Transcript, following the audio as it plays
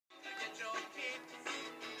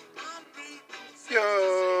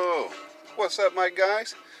Yo, what's up, my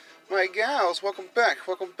guys, my gals? Welcome back.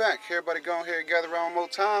 Everybody go on here and gather around one more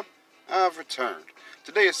time. I've returned.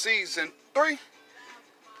 Today is season 3,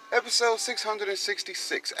 episode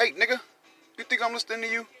 666. Hey, nigga, you think I'm listening to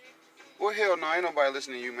you? Well, hell no, ain't nobody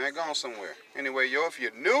listening to you, man. Go on somewhere. Anyway, yo, if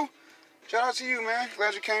you're new, shout out to you, man.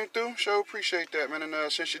 Glad you came through. Sure appreciate that, man. And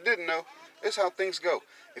since you didn't know, it's how things go.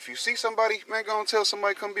 If you see somebody, man, go and tell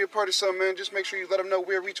somebody, come be a part of something, man. Just make sure you let them know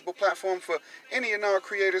we're a reachable platform for any and all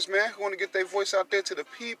creators, man, who want to get their voice out there to the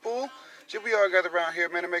people. Should we all gather around here,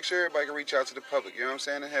 man, and make sure everybody can reach out to the public, you know what I'm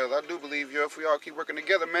saying? And hell, I do believe, yo, if we all keep working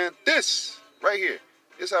together, man, this, right here,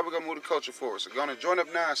 this is how we're going to move the culture forward. So go on and join up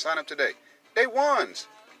now and sign up today. Day ones.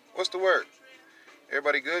 What's the word?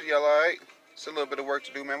 Everybody good? Y'all all right? It's a little bit of work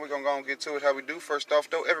to do, man. We're going to go and get to it how we do. First off,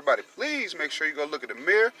 though, everybody, please make sure you go look at the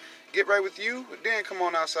mirror, get right with you, then come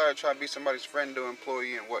on outside and try to be somebody's friend or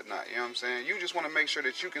employee and whatnot. You know what I'm saying? You just want to make sure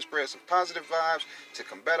that you can spread some positive vibes to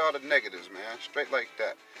combat all the negatives, man. Straight like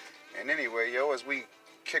that. And anyway, yo, as we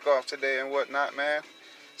kick off today and whatnot, man,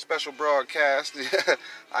 special broadcast.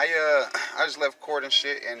 I just left court and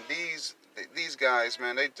shit, and these guys,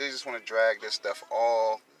 man, they just want to drag this stuff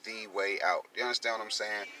all the way out. You understand what I'm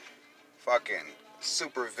saying? Fucking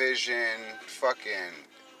supervision, fucking.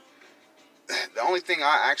 The only thing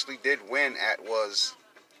I actually did win at was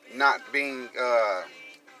not being, I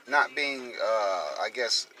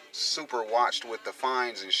guess, super watched with the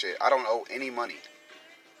fines and shit. I don't owe any money.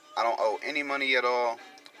 I don't owe any money at all.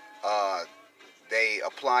 They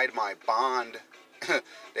applied my bond.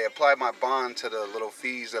 They applied my bond to the little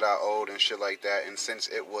fees that I owed and shit like that. And since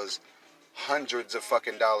it was hundreds of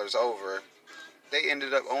fucking dollars over, they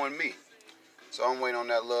ended up owing me. So I'm waiting on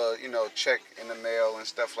that little, check in the mail and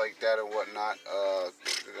stuff like that and whatnot.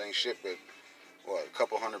 It ain't shit, but a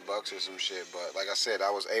couple $100 or some shit. But like I said,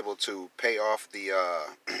 I was able to pay off the,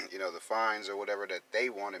 the fines or whatever that they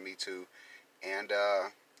wanted me to. And,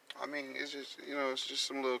 I mean, it's just, it's just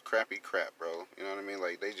some little crappy crap, bro. You know what I mean?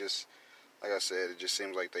 Like, they just, like I said, it just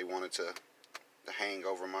seems like they wanted to hang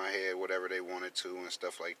over my head whatever they wanted to and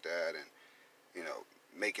stuff like that. And,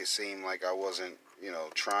 make it seem like I wasn't,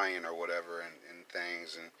 trying or whatever and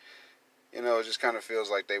things. And, it just kind of feels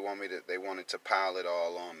like they wanted to pile it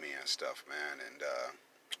all on me and stuff, man. And,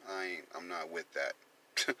 I'm not with that.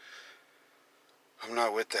 I'm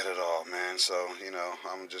not with that at all, man. So,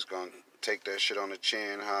 I'm just going to take that shit on the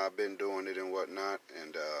chin, how I've been doing it and whatnot.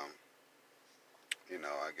 And,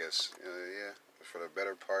 I guess, yeah, for the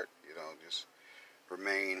better part, just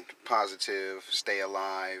remain positive, stay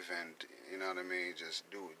alive, and, you know what I mean, just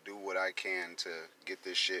do what I can to get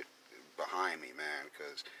this shit behind me, man,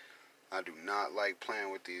 because I do not like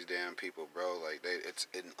playing with these damn people, bro. Like, it's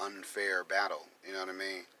an unfair battle, you know what I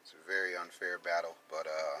mean? It's a very unfair battle, but,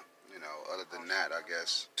 other than that, I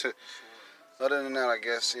guess, a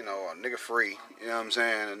nigga free, you know what I'm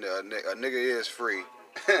saying, and a nigga is free.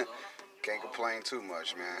 Can't complain too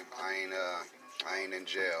much, man. I ain't in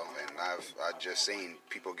jail, and I just seen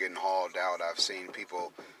people getting hauled out. I've seen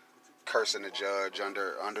people cursing the judge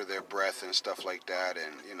under their breath and stuff like that.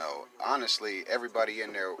 And honestly, everybody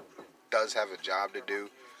in there does have a job to do,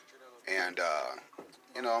 and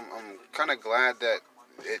I'm kind of glad that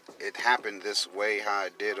it happened this way, how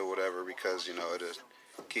it did or whatever, because it'll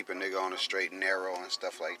keep a nigga on a straight and narrow and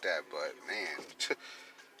stuff like that. But man,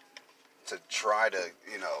 to try to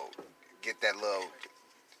get that little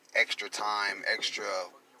extra time, extra,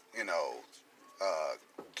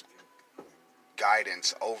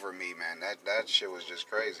 guidance over me, man. That shit was just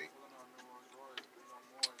crazy.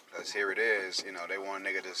 Because here it is, they want a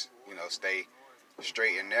nigga to, stay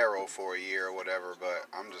straight and narrow for a year or whatever, but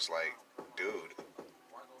I'm just like, dude,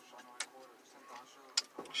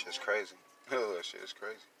 shit's crazy. Shit's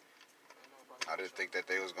crazy. I didn't think that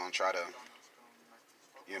they was gonna try to,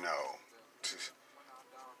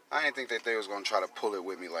 I didn't think that they was gonna try to pull it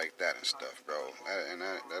with me like that and stuff, bro. And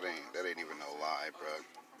that ain't even no lie, bro.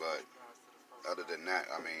 But other than that,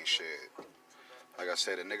 I mean, shit. Like I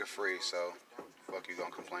said, a nigga free, so fuck you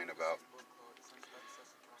gonna complain about?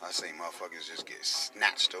 I seen motherfuckers just get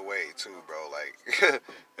snatched away too, bro. Like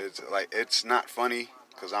it's not funny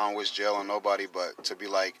because I don't wish jail on nobody, but to be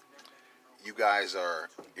like, you guys are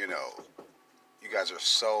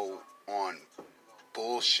so on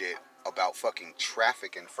bullshit about fucking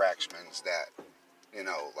traffic infractions that,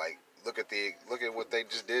 look at what they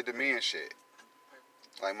just did to me and shit.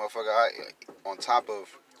 Like, motherfucker, on top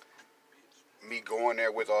of me going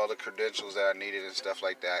there with all the credentials that I needed and stuff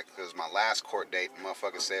like that, because my last court date,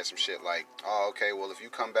 motherfucker said some shit like, oh, okay, well, if you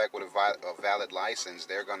come back with a valid license,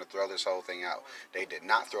 they're going to throw this whole thing out. They did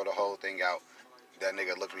not throw the whole thing out. That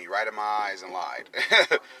nigga looked me right in my eyes and lied.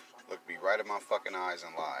 looked me right in my fucking eyes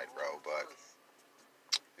and lied, bro. But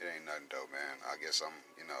it ain't nothing though, man. I guess I'm,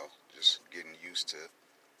 just getting used to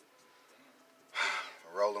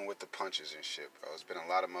rolling with the punches and shit, bro. It's been a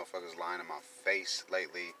lot of motherfuckers lying in my face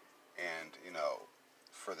lately, and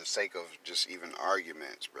for the sake of just even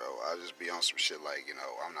arguments, bro, I'll just be on some shit like,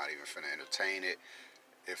 I'm not even finna entertain it.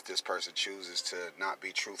 If this person chooses to not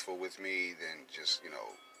be truthful with me, then just,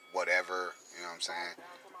 whatever, you know what I'm saying?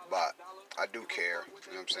 But I do care,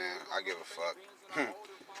 you know what I'm saying? I give a fuck.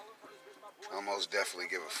 I most definitely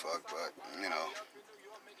give a fuck, but,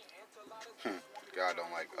 God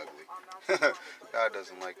don't like ugly. God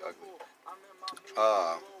doesn't like ugly.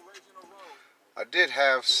 I did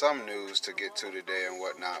have some news to get to today and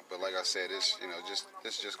whatnot, but like I said, this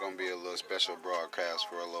just gonna be a little special broadcast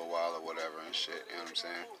for a little while or whatever and shit. You know what I'm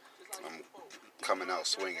saying? I'm coming out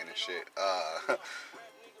swinging and shit.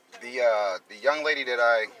 The young lady that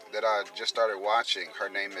I just started watching, her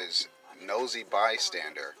name is Nosy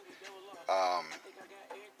Bystander. Um,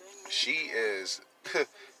 she is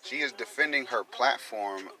she is defending her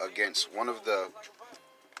platform against one of the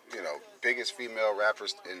biggest female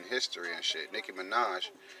rappers in history and shit, Nicki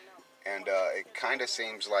Minaj. And it kind of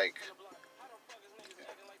seems like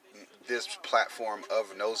this platform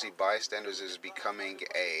of Nosy Bystanders is becoming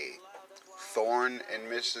a thorn in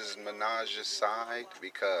Mrs. Minaj's side,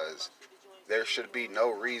 because there should be no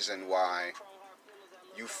reason why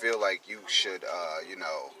you feel like you should,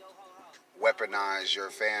 weaponize your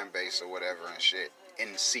fan base or whatever and shit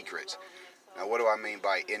in secret. Now, what do I mean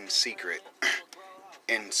by in secret?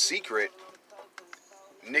 In secret,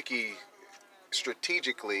 Nicki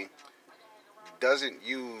strategically doesn't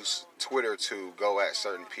use Twitter to go at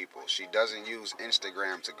certain people. She doesn't use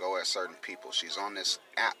Instagram to go at certain people. She's on this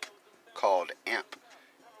app called AMP.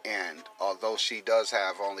 And although she does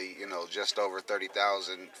have only, just over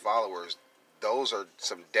 30,000 followers, those are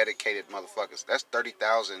some dedicated motherfuckers. That's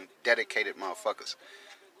 30,000 dedicated motherfuckers.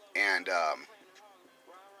 And,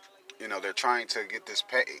 they're trying to get this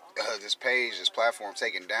page, this platform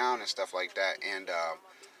taken down and stuff like that. And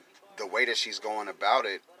the way that she's going about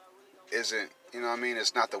it isn't,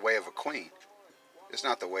 it's not the way of a queen. It's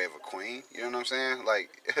not the way of a queen. You know what I'm saying?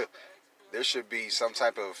 Like, there should be some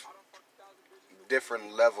type of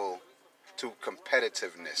different level to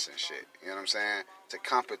competitiveness and shit. You know what I'm saying? To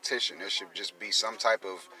competition. There should just be some type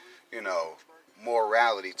of,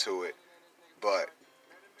 morality to it. But,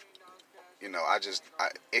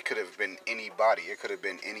 it could have been anybody. It could have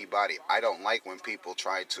been anybody. I don't like when people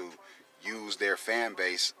try to use their fan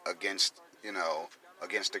base against,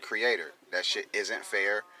 against the creator. That shit isn't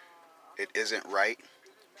fair. It isn't right.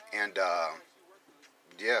 And,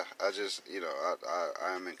 yeah, I just,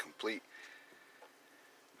 I am in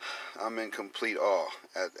complete awe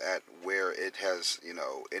at where it has,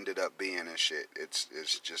 ended up being and shit. It's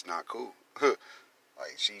just not cool.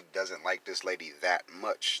 Like, she doesn't like this lady that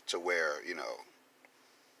much to where,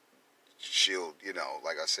 she'll,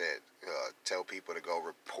 like I said, tell people to go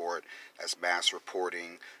report. That's mass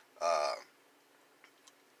reporting. I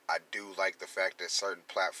do like the fact that certain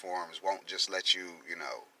platforms won't just let you,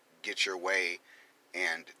 get your way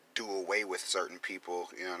and do away with certain people.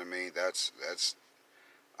 You know what I mean? That's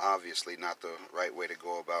obviously not the right way to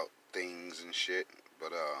go about things and shit.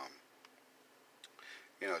 But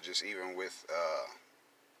just even with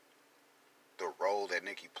the role that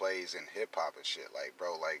Nicki plays in hip hop and shit, like,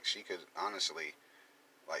 bro, like, she could honestly,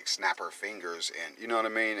 like, snap her fingers and, you know what I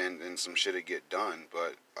mean, and some shit would get done.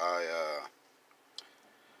 But I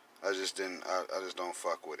just don't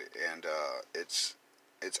fuck with it. And it's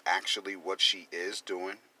actually what she is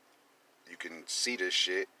doing. You can see this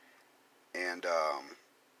shit. And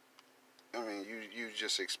you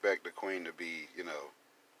just expect the queen to be,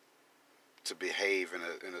 to behave in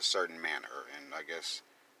a certain manner. And I guess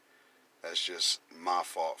that's just my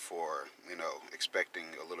fault for,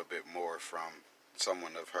 expecting a little bit more from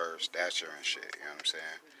someone of her stature and shit. You know what I'm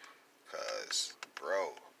saying? Cause,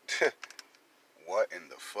 bro, what in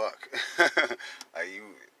the fuck?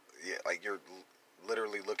 You're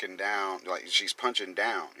literally looking down, like, she's punching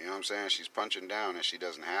down, you know what I'm saying? She's punching down and she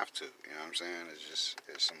doesn't have to, you know what I'm saying? It's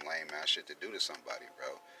some lame ass shit to do to somebody,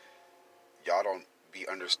 bro. Y'all don't be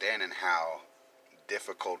understanding how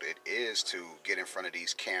difficult it is to get in front of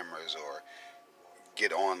these cameras or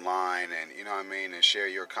get online and, you know what I mean, and share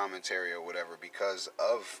your commentary or whatever because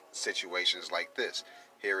of situations like this.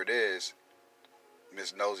 Here it is.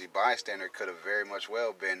 Miss Nosy Bystander could have very much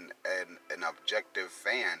well been an objective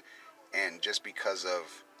fan, and just because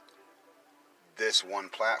of this one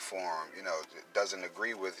platform, doesn't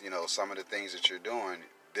agree with, some of the things that you're doing,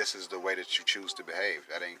 this is the way that you choose to behave.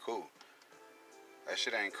 That ain't cool. That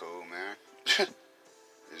shit ain't cool, man.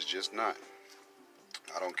 It's just not.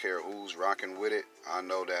 I don't care who's rocking with it. I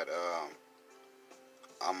know that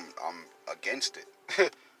I'm against it. I'm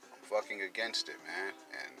fucking against it, man.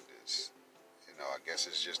 And it's, I guess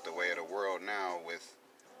it's just the way of the world now with,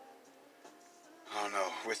 I don't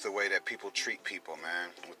know, with the way that people treat people, man.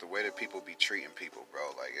 With the way that people be treating people, bro.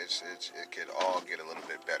 Like, it could all get a little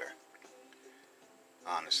bit better.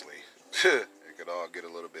 Honestly. It could all get a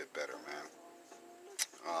little bit better, man.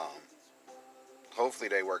 Hopefully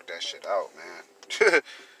they work that shit out, man.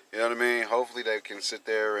 You know what I mean? Hopefully they can sit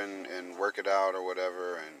there and work it out or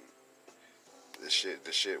whatever, and the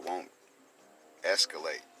shit won't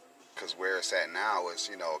escalate. Cause where it's at now is,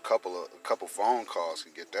 a couple phone calls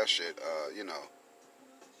can get that shit.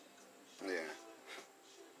 Yeah,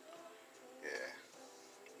 yeah.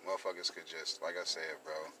 Motherfuckers could just, like I said,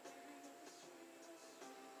 bro.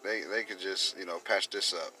 They could just, patch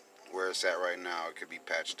this up. Where it's at right now, it could be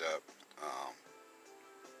patched up.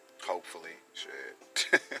 Hopefully, shit.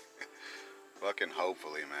 Fucking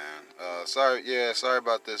hopefully, man. Sorry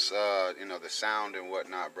about this. The sound and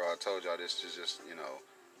whatnot, bro. I told y'all this is just,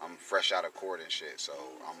 I'm fresh out of court and shit, so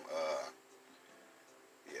I'm,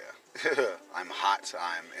 yeah. I'm hot.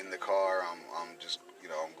 I'm in the car. I'm just,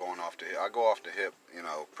 I'm going off the hip. I go off the hip,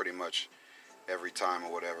 pretty much every time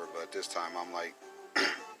or whatever, but this time I'm like,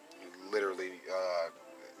 literally,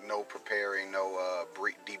 no preparing, no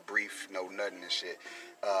debrief, no nothing and shit.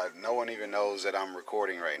 No one even knows that I'm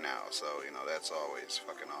recording right now, so that's always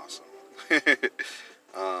fucking awesome.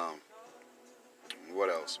 What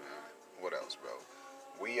else, man? What else, bro?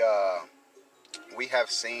 We have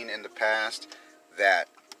seen in the past that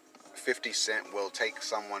 50 Cent will take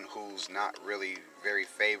someone who's not really very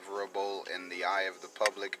favorable in the eye of the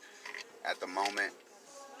public at the moment,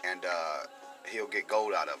 and he'll get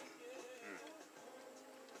gold out of them.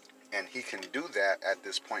 And he can do that at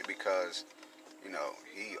this point because,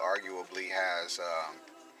 he arguably has,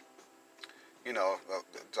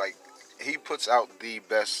 like, he puts out the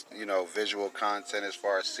best, visual content as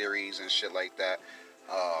far as series and shit like that.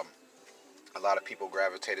 A lot of people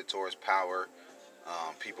gravitated towards Power.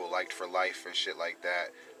 People liked For Life and shit like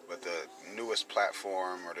that. But the newest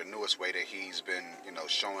platform or the newest way that he's been,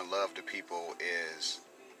 showing love to people is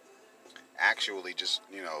actually just,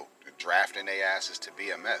 drafting their asses to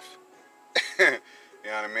BMF. You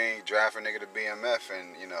know what I mean? Draft a nigga to BMF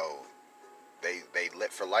and, they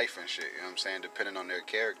lit for life and shit. You know what I'm saying? Depending on their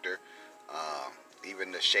character.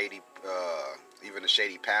 Even the shady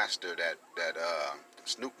pastor that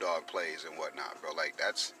Snoop Dogg plays and whatnot, bro. Like,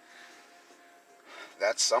 that's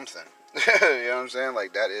something. You know what I'm saying?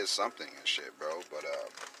 Like, that is something and shit, bro. But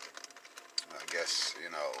I guess,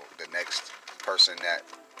 the next person that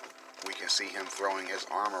we can see him throwing his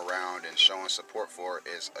arm around and showing support for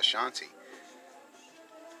is Ashanti.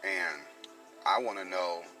 And I want to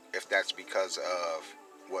know if that's because of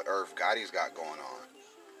what Irv Gotti's got going on.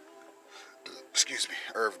 Excuse me.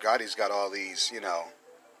 Irv Gotti's got all these,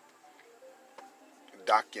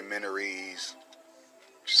 documentaries,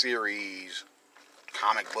 series,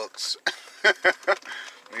 comic books.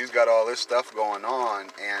 He's got all this stuff going on,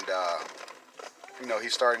 and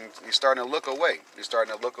he's starting to look away. He's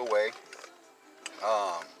starting to look away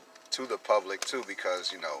to the public too,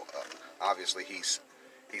 because obviously he's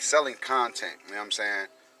selling content. You know what I'm saying?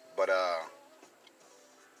 But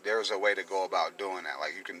there's a way to go about doing that.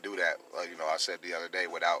 Like, you can do that. I said the other day,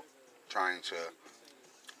 without trying to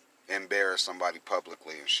embarrass somebody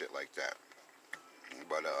publicly and shit like that.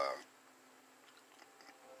 But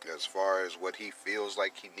as far as what he feels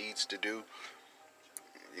like he needs to do,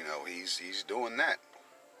 he's doing that.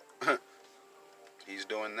 He's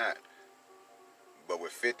doing that. But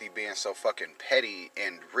with 50 being so fucking petty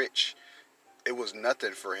and rich, it was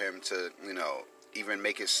nothing for him to, even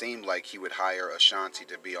make it seem like he would hire Ashanti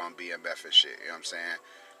to be on BMF and shit. You know what I'm saying?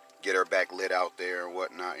 Get her back lit out there and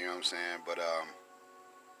whatnot. You know what I'm saying? But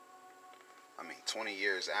 20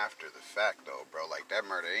 years after the fact, though, bro, like, that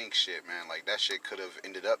Murder Inc. shit, man, like, that shit could have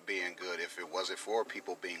ended up being good if it wasn't for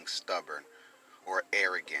people being stubborn or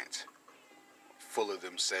arrogant, full of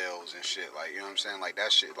themselves and shit. Like, you know what I'm saying? Like,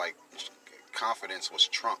 that shit, like, confidence was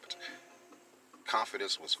trumped.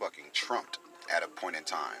 Confidence was fucking trumped at a point in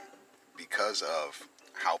time because of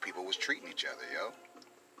how people was treating each other, yo.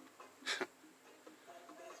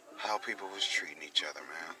 How people was treating each other,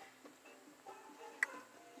 man.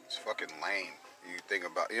 It's fucking lame. You think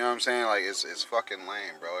about, you know what I'm saying? Like, it's fucking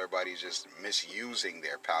lame, bro. Everybody's just misusing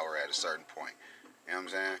their power at a certain point. You know what I'm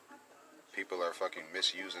saying? People are fucking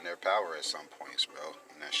misusing their power at some points, bro.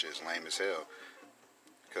 And that shit's lame as hell.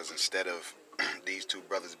 Because instead of these two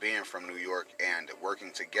brothers being from New York and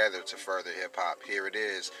working together to further hip hop. Here it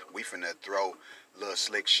is. We finna throw little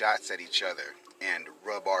slick shots at each other and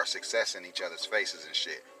rub our success in each other's faces and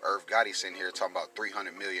shit. Irv Gotti sitting here talking about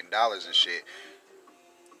 $300 million and shit.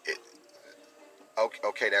 It,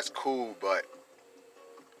 okay, that's cool, but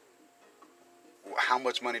how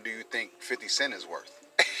much money do you think 50 Cent is worth?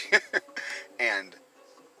 And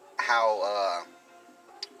how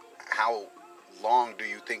long do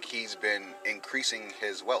you think he's been increasing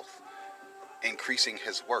his wealth, increasing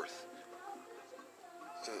his worth?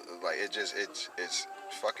 Like it's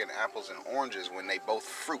fucking apples and oranges when they both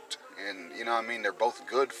fruit, and you know what I mean. They're both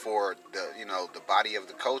good for the body of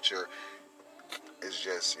the culture. It's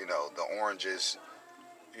just the oranges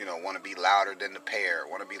want to be louder than the pear,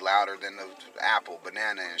 want to be louder than the apple,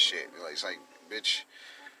 banana and shit. It's like, bitch,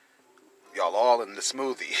 y'all all in the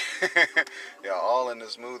smoothie. Y'all all in the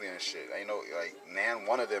smoothie and shit. Like, man,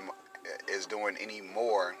 one of them is doing any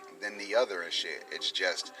more than the other and shit. It's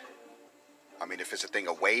just, if it's a thing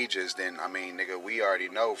of wages, then, nigga, we already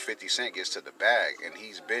know 50 Cent gets to the bag, and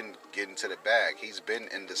he's been getting to the bag. He's been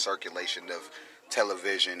in the circulation of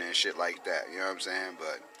television and shit like that, you know what I'm saying?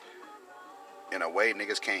 But in a way,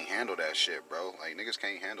 niggas can't handle that shit, bro. Like, niggas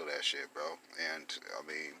can't handle that shit, bro. And,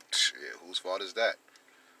 shit, whose fault is that?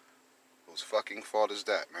 Whose fucking fault is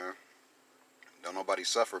that, man? Don't nobody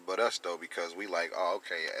suffer but us, though, because we like, oh,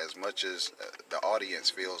 okay, as much as the audience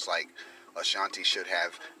feels like Ashanti should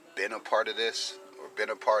have been a part of this, or been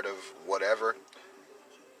a part of whatever,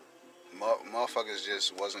 motherfuckers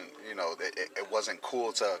just wasn't, it wasn't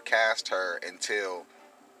cool to cast her until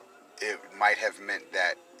it might have meant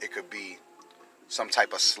that it could be some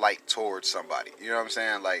type of slight towards somebody. You know what I'm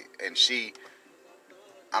saying? Like, and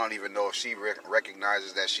I don't even know if she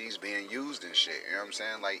recognizes that she's being used and shit. You know what I'm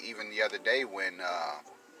saying? Like, even the other day when,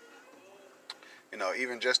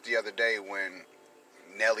 even just the other day when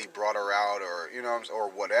Nelly brought her out, or, or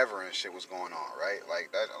whatever and shit was going on, right?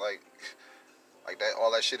 Like that,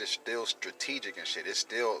 all that shit is still strategic and shit. It's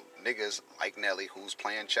still niggas like Nelly who's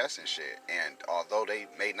playing chess and shit. And although they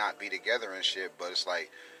may not be together and shit, but it's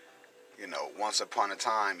like, once upon a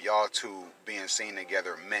time, y'all two being seen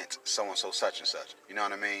together meant so-and-so such and such. You know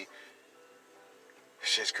what I mean?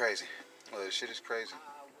 Shit's crazy. Well, this shit is crazy.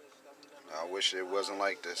 I wish it wasn't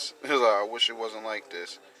like this. I wish it wasn't like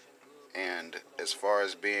this. And as far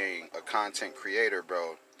as being a content creator,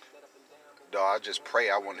 bro, I just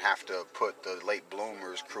pray I wouldn't have to put the late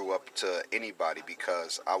bloomers crew up to anybody,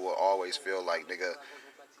 because I will always feel like, nigga,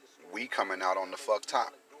 we coming out on the fuck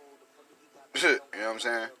top. You know what I'm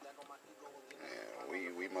saying?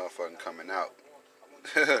 We motherfucking coming out.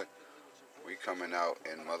 We coming out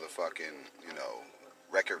in motherfucking,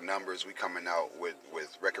 record numbers. We coming out with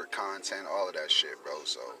record content, all of that shit, bro.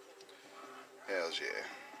 So, hells yeah.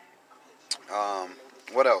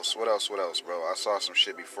 What else, bro? I saw some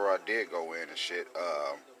shit before I did go in and shit.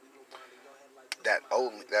 That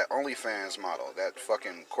OnlyFans model, that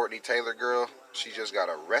fucking Courtney Taylor girl, she just got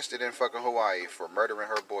arrested in fucking Hawaii for murdering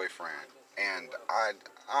her boyfriend. And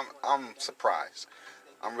I'm surprised.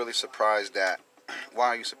 I'm really surprised that. Why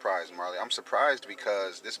are you surprised, Marley? I'm surprised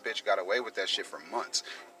because this bitch got away with that shit for months,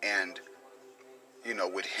 and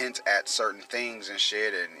would hint at certain things and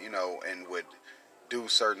shit, and and would do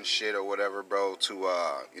certain shit or whatever, bro, to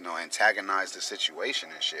antagonize the situation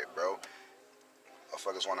and shit, bro.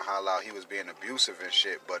 Motherfuckers want to holler out he was being abusive and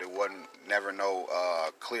shit, but it wasn't never no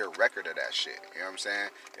clear record of that shit. You know what I'm saying?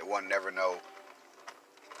 It wasn't never no.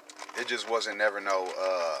 It just wasn't never no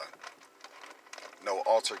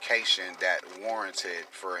altercation that warranted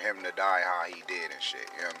for him to die how he did and shit.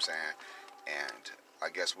 You know what I'm saying? And I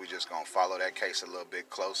guess we just gonna follow that case a little bit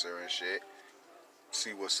closer and shit.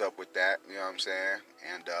 See what's up with that. You know what I'm saying?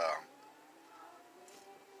 And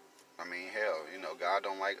hell, God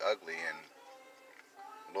don't like ugly, and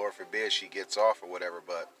Lord forbid she gets off or whatever,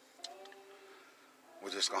 but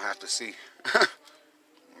we're just gonna have to see.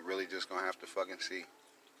 We're really just gonna have to fucking see.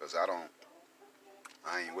 Because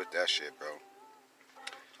I ain't with that shit, bro.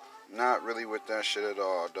 Not really with that shit at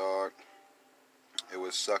all, dog. It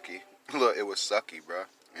was sucky. Look, it was sucky, bro.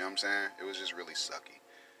 You know what I'm saying? It was just really sucky.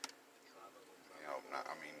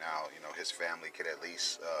 Now, his family could at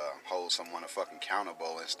least hold someone fucking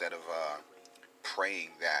accountable instead of praying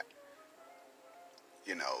that,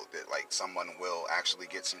 that like someone will actually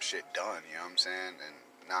get some shit done. You know what I'm saying?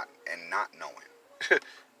 And not knowing.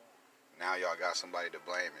 Now y'all got somebody to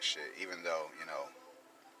blame and shit, even though,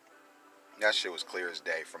 that shit was clear as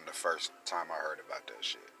day from the first time I heard about that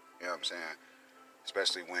shit. You know what I'm saying?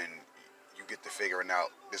 Especially when you get to figuring out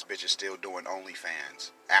this bitch is still doing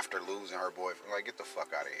OnlyFans after losing her boyfriend. Like, get the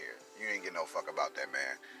fuck out of here. You ain't get no fuck about that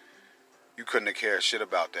man. you couldn't have cared shit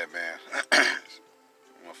about that, man.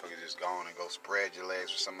 Motherfucker just go on and go spread your legs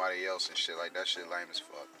for somebody else and shit like that. Shit lame as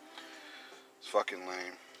fuck. It's fucking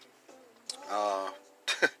lame.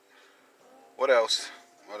 What else?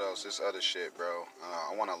 What else? This other shit, bro.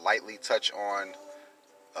 I want to lightly touch on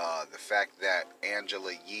the fact that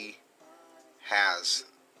Angela Yee has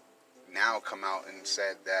now come out and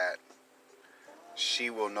said that she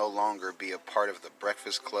will no longer be a part of the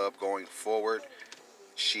Breakfast Club going forward.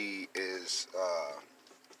 She is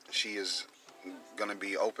gonna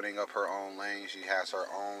be opening up her own lane. She has her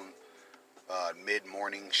own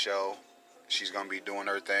mid-morning show. She's gonna be doing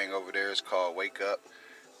her thing over there. It's called Wake Up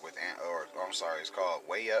it's called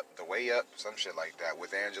Way Up, The Way Up, some shit like that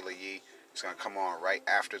with Angela Yee. It's gonna come on right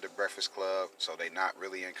after the Breakfast Club, so they not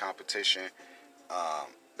really in competition.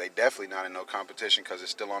 They definitely not in no competition because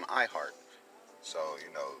it's still on iHeart. So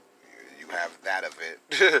you have that of it.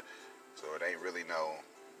 So it ain't really no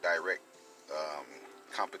direct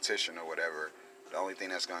competition or whatever. The only thing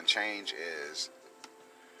that's gonna change is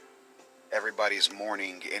everybody's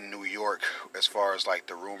morning in New York as far as like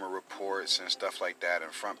the rumor reports and stuff like that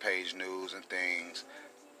and front page news and things.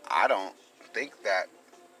 I don't think that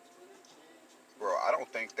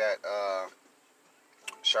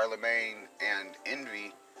Charlemagne and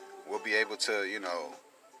Envy will be able to,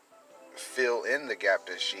 fill in the gap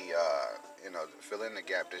that she's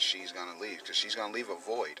gonna leave, because she's gonna leave a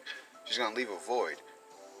void. She's gonna leave a void.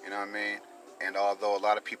 You know what I mean? And although a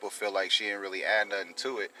lot of people feel like she didn't really add nothing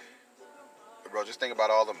to it, bro, just think about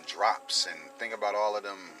all them drops and think about all of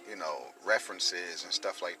them, references and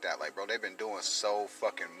stuff like that. Like, bro, they've been doing so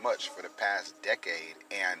fucking much for the past decade,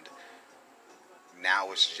 and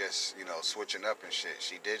now it's just, switching up and shit.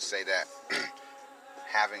 She did say that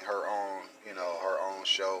having her own, her own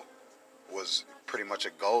show was pretty much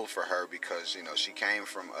a goal for her because, she came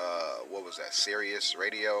from, what was that, Sirius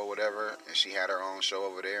Radio or whatever, and she had her own show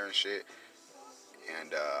over there and shit.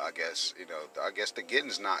 And I guess the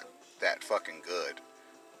getting's not that fucking good.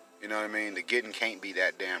 You know what I mean? The getting can't be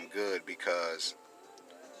that damn good because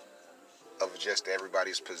of just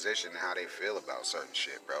everybody's position and how they feel about certain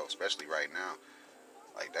shit, bro. Especially right now.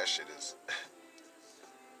 Like, that shit is...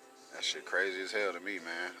 that shit crazy as hell to me,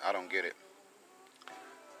 man. I don't get it.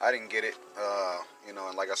 I didn't get it. And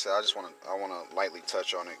like I said, I want to lightly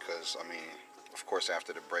touch on it because, of course,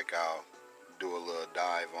 after the break, I'll do a little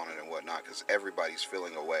dive on it and whatnot because everybody's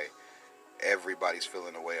feeling away. Everybody's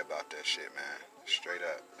feeling away about that shit, man. Straight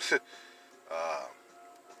up.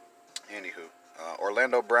 Anywho,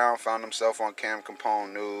 Orlando Brown found himself on Cam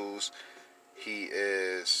Capone News.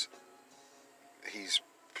 He's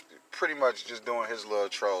pretty much just doing his little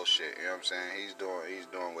troll shit. You know what I'm saying? He's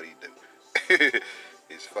doing what he do.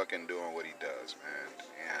 He's fucking doing what he does, man.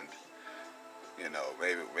 And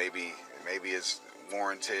maybe it's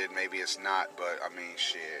warranted, maybe it's not, but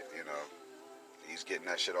shit, he's getting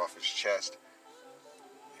that shit off his chest.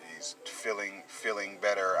 He's feeling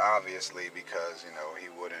better, obviously, because he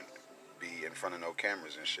wouldn't be in front of no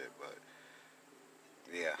cameras and shit. But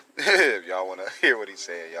yeah, if y'all want to hear what he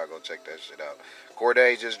said, y'all go check that shit out.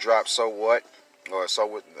 Cordae just dropped So What, or So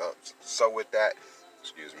With That.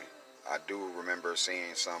 Excuse me. I do remember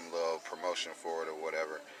seeing some little promotion for it or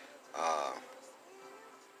whatever.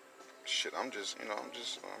 Shit, I'm just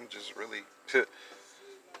really,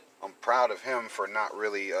 I'm proud of him for not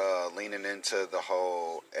really leaning into the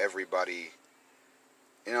whole everybody.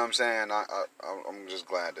 You know what I'm saying? I'm just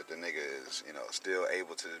glad that the nigga is, still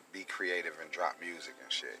able to be creative and drop music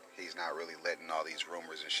and shit. He's not really letting all these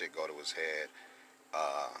rumors and shit go to his head.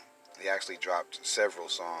 He actually dropped several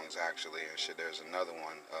songs, actually, and shit. There's another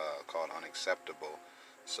one called Unacceptable.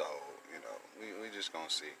 So, we just gonna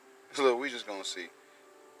see. Look, we just gonna see.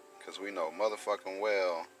 Because we know motherfucking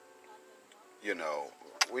well,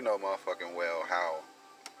 we know motherfucking well how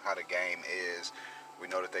the game is. We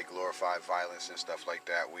know that they glorify violence and stuff like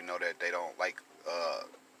that. We know that they don't like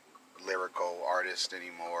lyrical artists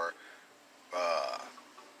anymore.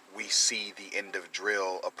 We see the end of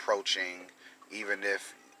drill approaching. Even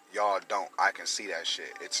if y'all don't, I can see that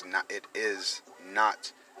shit. It is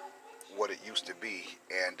not what it used to be,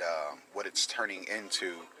 and what it's turning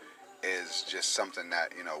into is just something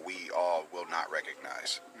that we all will not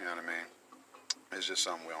recognize. You know what I mean? It's just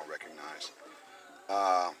something we don't recognize.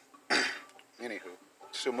 Anywho,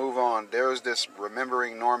 to move on, there's this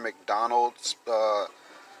Remembering Norm Macdonald.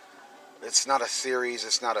 It's not a series.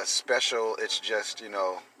 It's not a special. It's just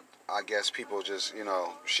I guess people just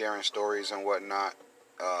sharing stories and whatnot.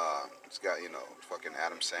 It's got fucking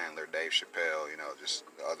Adam Sandler, Dave Chappelle, just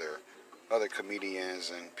other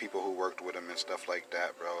comedians and people who worked with him and stuff like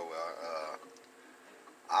that, bro.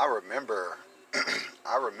 I remember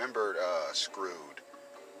I remembered Screwed.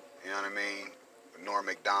 You know what I mean? Norm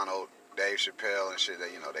Macdonald, Dave Chappelle, and shit. That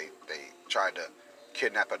they tried to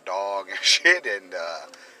kidnap a dog and shit, and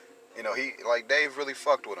he like Dave really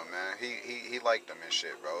fucked with him, man. He liked him and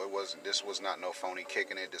shit, bro. This was not no phony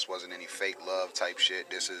kicking it. This wasn't any fake love type shit.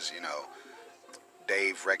 This is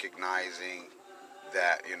Dave recognizing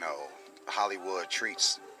that Hollywood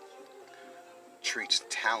treats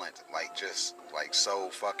talent like just like so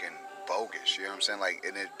fucking bogus. You know what I'm saying? Like,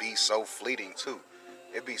 and it'd be so fleeting too.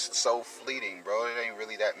 It'd be so fleeting, bro. It ain't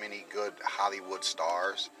really that many good Hollywood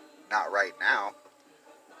stars. Not right now.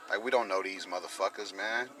 Like, we don't know these motherfuckers,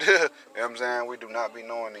 man. You know what I'm saying? We do not be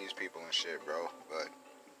knowing these people and shit, bro. But,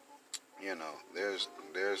 there's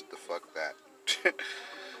the fuck that.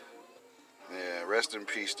 Yeah, rest in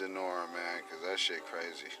peace to Nora, man, because that shit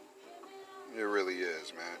crazy. It really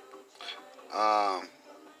is, man.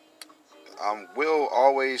 I will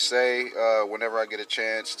always say, whenever I get a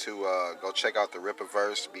chance, to go check out the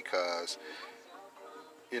Rippaverse, because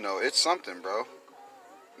it's something, bro.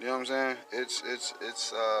 You know what I'm saying?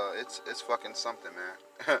 It's fucking something,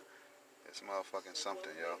 man. It's motherfucking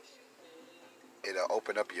something, yo. It'll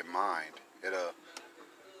open up your mind. It'll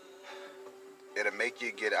make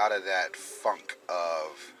you get out of that funk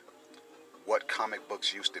of what comic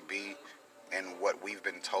books used to be and what we've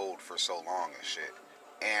been told for so long and shit.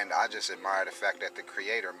 And I just admire the fact that the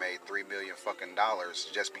creator made $3 million fucking dollars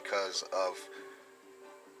just because of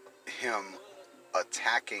him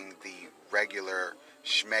attacking the regular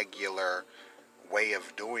schmegular way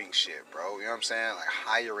of doing shit, bro. You know what I'm saying? Like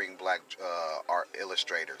hiring black art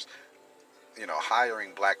illustrators,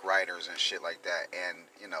 hiring black writers and shit like that. And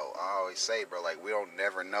I always say, bro, like, we don't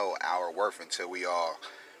never know our worth until we all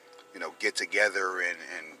get together and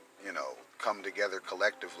come together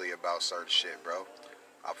collectively about certain shit, bro.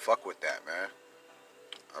 I fuck with that, man.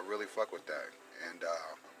 I really fuck with that. And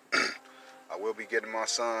I will be getting my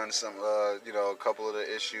son some, a couple of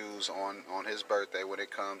the issues on his birthday when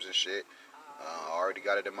it comes and shit. I already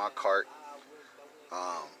got it in my cart.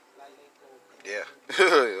 Yeah.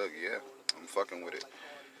 Yeah. I'm fucking with it.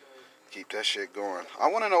 Keep that shit going. I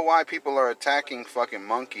want to know why people are attacking fucking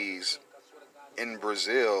monkeys in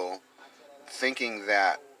Brazil, thinking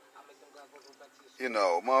that,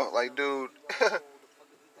 like, dude,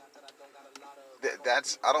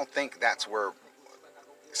 I don't think that's where.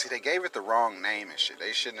 See, they gave it the wrong name and shit.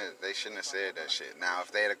 They shouldn't have said that shit. Now,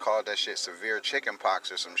 if they had called that shit severe chicken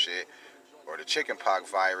pox or some shit, or the chicken pox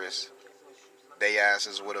virus, they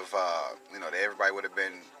asses would have, everybody would have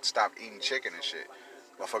been stopped eating chicken and shit.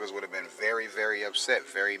 Motherfuckers would have been very, very upset,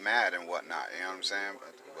 very mad and whatnot. You know what I'm saying?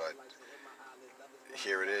 But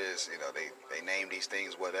here it is. They name these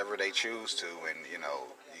things whatever they choose to, and you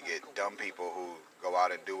get dumb people who go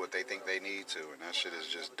out and do what they think they need to, and that shit is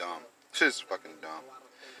just dumb. Just fucking dumb.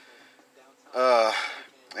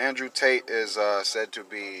 Andrew Tate is said to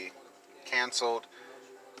be canceled.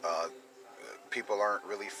 People aren't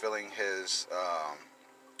really feeling his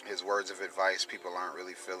words of advice. People aren't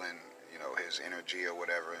really feeling, his energy or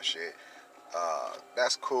whatever and shit.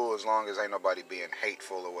 That's cool as long as ain't nobody being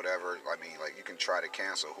hateful or whatever. I mean, like, you can try to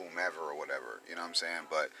cancel whomever or whatever. You know what I'm saying?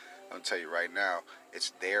 But I'm gonna tell you right now,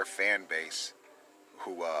 it's their fan base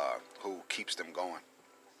who keeps them going.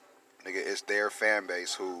 Nigga, it's their fan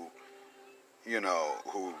base who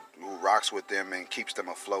rocks with them and keeps them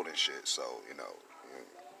afloat and shit. So,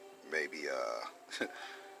 maybe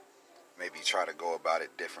maybe try to go about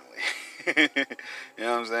it differently. You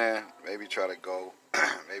know what I'm saying? Maybe try to go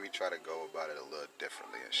about it a little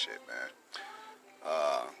differently and shit, man.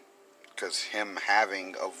 Because him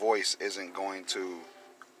having a voice isn't going to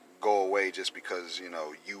go away just because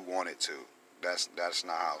you want it to. That's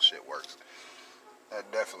not how shit works.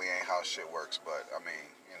 That definitely ain't how shit works. But I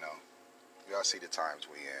mean, y'all see the times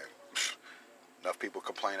we in. Enough people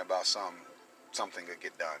complain about something could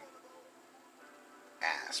get done.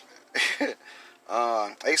 Ass, man.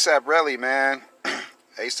 ASAP Relly, man.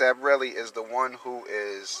 ASAP Relly is the one who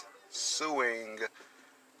is suing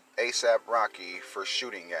ASAP Rocky for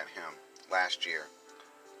shooting at him last year.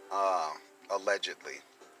 Allegedly.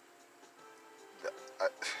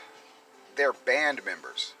 They're band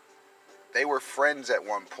members. They were friends at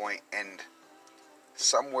one point, and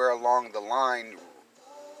somewhere along the line,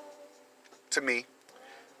 to me,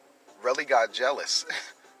 Relly got jealous.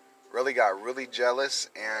 Relly got really jealous,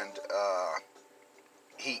 and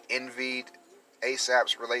he envied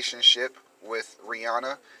ASAP's relationship with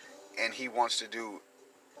Rihanna, and he wants to do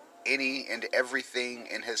any and everything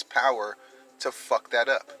in his power to fuck that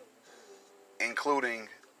up, including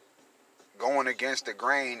going against the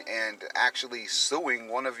grain and actually suing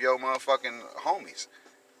one of your motherfucking homies.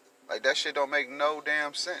 Like, that shit don't make no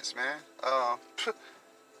damn sense, man.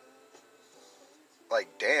 Like,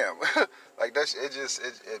 damn. Like,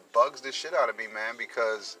 it bugs the shit out of me, man,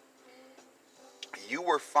 because you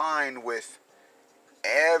were fine with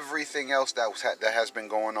everything else that has been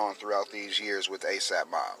going on throughout these years with ASAP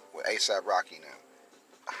Mob, with ASAP Rocky now.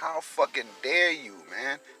 How fucking dare you,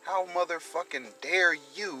 man? How motherfucking dare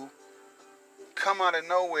you come out of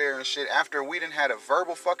nowhere and shit after we done had a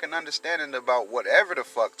verbal fucking understanding about whatever the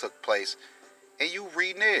fuck took place, and you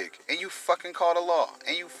renege, and you fucking call the law,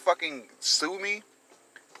 and you fucking sue me?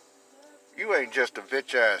 You ain't just a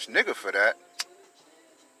bitch ass nigga for that.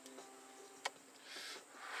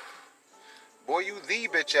 Boy, you the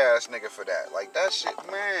bitch ass nigga for that. Like, that shit,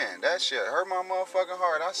 man, that shit hurt my motherfucking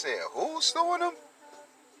heart. I said, who's suing him?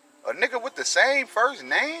 A nigga with the same first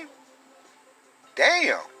name?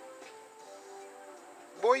 Damn.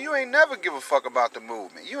 Boy, you ain't never give a fuck about the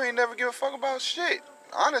movement. You ain't never give a fuck about shit.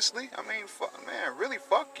 Honestly, I mean, fuck, man, really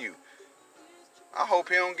fuck you. I hope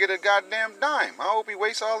he don't get a goddamn dime. I hope he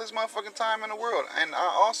wastes all his motherfucking time in the world. And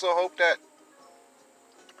I also hope that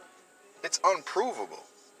it's unprovable.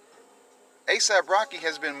 ASAP Rocky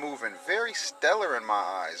has been moving very stellar in my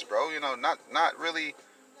eyes, bro. You know, not really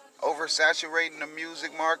oversaturating the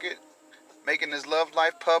music market, making his love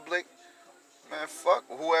life public. Man, fuck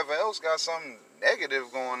whoever else got something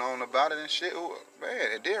negative going on about it and shit.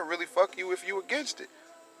 Man, it didn't really fuck you if you against it.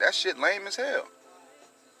 That shit lame as hell.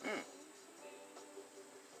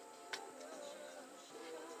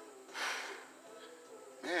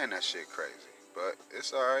 Man, that shit crazy. But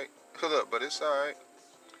it's alright. Look, but it's alright.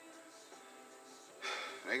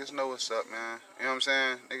 Niggas know what's up, man. You know what I'm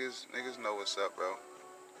saying? Niggas know what's up, bro.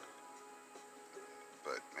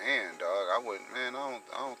 But man, dog, I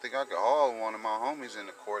don't think I could haul one of my homies in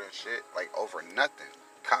the court and shit, like, over nothing.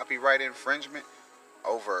 Copyright infringement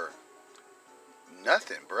over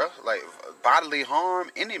nothing, bro. Like, bodily harm,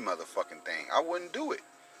 any motherfucking thing. I wouldn't do it.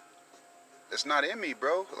 It's not in me,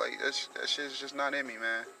 bro. Like, that shit's just not in me,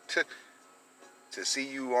 man. To see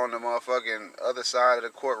you on the motherfucking other side of the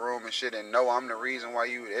courtroom and shit and know I'm the reason why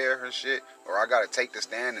you there and shit, or I gotta take the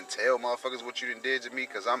stand and tell motherfuckers what you done did to me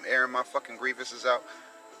because I'm airing my fucking grievances out.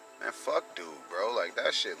 Man, fuck dude, bro. Like,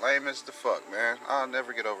 that shit lame as the fuck, man. I'll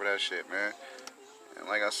never get over that shit, man. And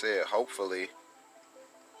like I said, hopefully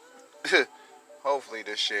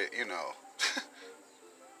this shit, you know,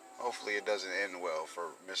 hopefully it doesn't end well for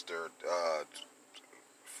Mr.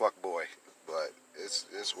 Fuckboy. But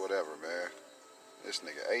it's whatever, man. This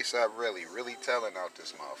nigga ASAP really telling out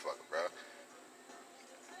this motherfucker, bro.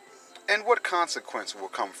 And what consequence will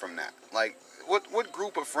come from that? Like, what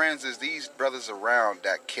group of friends is these brothers around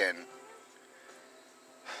that can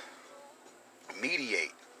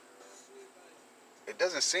mediate? It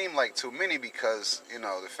doesn't seem like too many because, you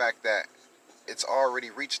know, the fact that it's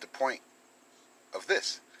already reached the point of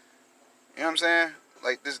this. You know what I'm saying?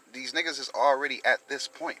 Like, these niggas is already at this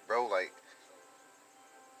point, bro. Like,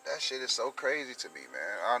 that shit is so crazy to me,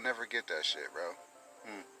 man. I'll never get that shit, bro.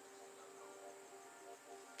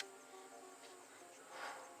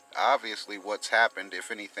 Obviously, what's happened, if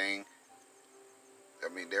anything, I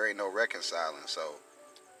mean, there ain't no reconciling, so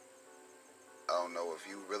I don't know if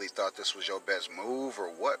you really thought this was your best move or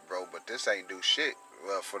what, bro, but this ain't do shit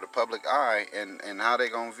for the public eye and how they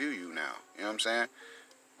gonna view you now. You know what I'm saying?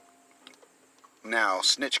 Now,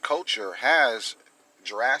 snitch culture has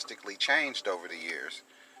drastically changed over the years.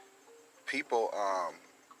 People,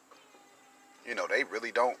 you know, they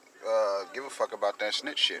really don't give a fuck about that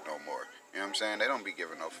snitch shit no more. You know what I'm saying? They don't be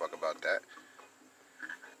giving no fuck about that.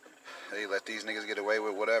 They let these niggas get away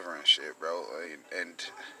with whatever and shit, bro. And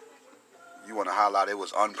you want to holler out it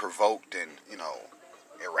was unprovoked and, you know,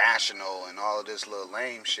 irrational and all of this little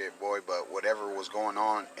lame shit, boy. But whatever was going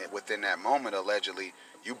on within that moment, allegedly,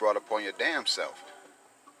 you brought upon your damn self.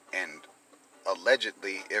 And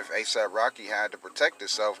allegedly, if ASAP Rocky had to protect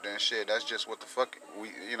himself, then shit, that's just what the fuck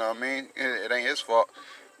you know what I mean? It ain't his fault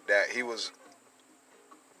that he was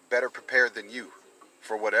better prepared than you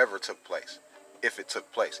for whatever took place, if it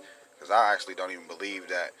took place. Because I actually don't even believe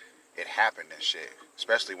that it happened and shit,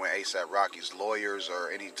 especially when ASAP Rocky's lawyers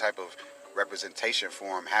or any type of representation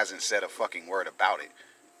for him hasn't said a fucking word about it.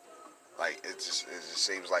 Like, it just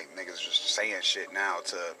seems like niggas just saying shit now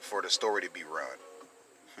for the story to be run.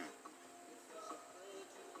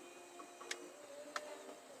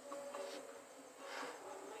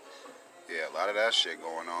 Yeah, a lot of that shit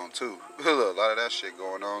going on too.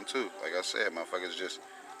 Like I said, motherfuckers just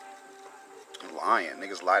lying.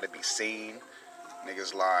 Niggas lie to be seen.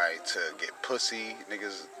 Niggas lie to get pussy.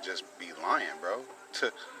 Niggas just be lying, bro.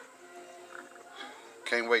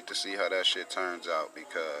 Can't wait to see how that shit turns out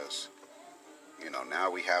because, now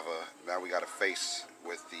we got a face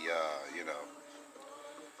with the,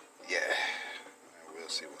 yeah. We'll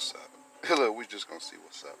see what's up. Look, we just gonna see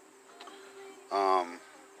what's up.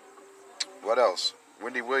 What else?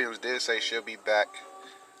 Wendy Williams did say she'll be back.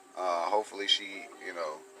 Hopefully she,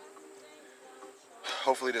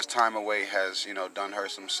 hopefully this time away has, done her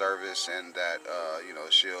some service, and that,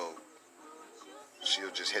 she'll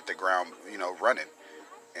just hit the ground, running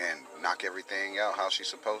and knock everything out how she's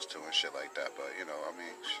supposed to and shit like that. But,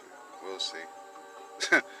 shit, we'll see.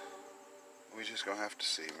 We just gonna have to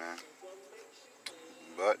see, man.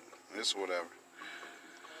 But it's whatever.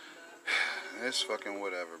 It's fucking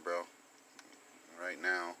whatever, bro. Right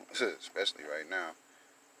now, especially right now,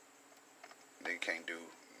 they can't do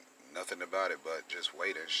nothing about it but just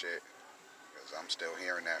wait and shit. Because I'm still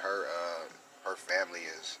hearing that her family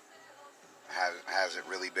hasn't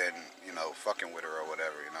really been, fucking with her or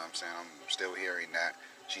whatever. You know what I'm saying? I'm still hearing that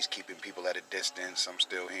she's keeping people at a distance. I'm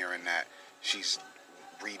still hearing that she's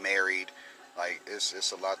remarried. Like,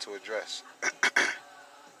 it's a lot to address.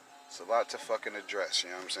 It's a lot to fucking address, you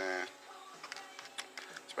know what I'm saying?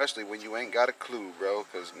 Especially when you ain't got a clue, bro.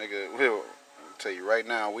 Because, nigga, I'll tell you right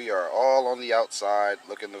now, we are all on the outside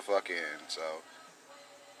looking the fuck in. So,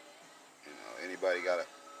 anybody got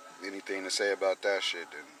anything to say about that shit,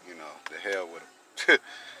 then, the hell with them.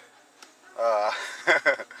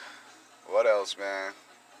 What else, man?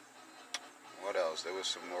 What else? There was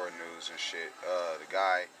some more news and shit. The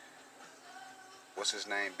guy, what's his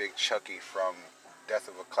name? Big Chucky from Death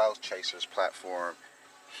of a Cloud Chasers platform.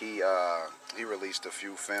 He released a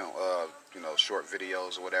few short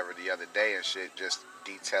videos or whatever the other day and shit, just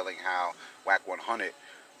detailing how Wack 100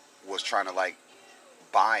 was trying to, like,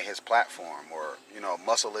 buy his platform or,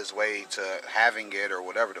 muscle his way to having it or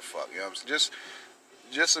whatever the fuck, you know what I'm saying?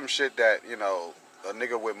 Just some shit that, a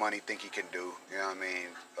nigga with money think he can do, you know what I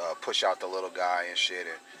mean? Push out the little guy and shit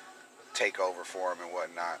and take over for him and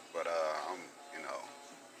whatnot. But,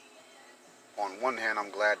 on one hand,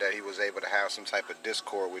 I'm glad that he was able to have some type of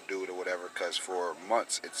discord with dude or whatever, because for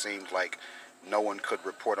months it seemed like no one could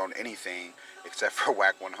report on anything except for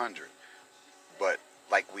Wack 100. But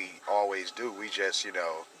like we always do, we just,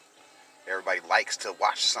 everybody likes to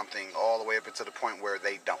watch something all the way up until the point where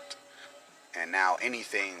they don't. And now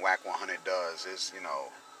anything Wack 100 does is,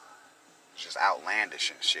 just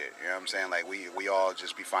outlandish and shit. You know what I'm saying? Like, we all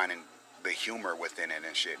just be finding the humor within it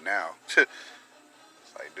and shit now. It's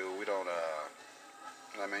like, dude, we don't,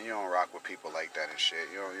 you don't rock with people like that and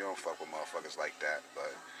shit. You don't fuck with motherfuckers like that,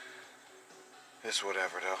 but it's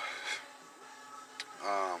whatever,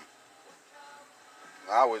 though.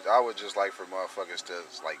 I would just like for motherfuckers to,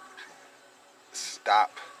 like,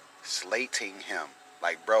 stop slating him.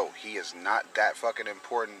 Like, bro, he is not that fucking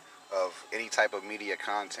important of any type of media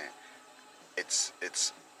content. It's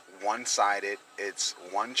one-sided, it's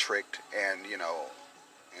one-tricked, and,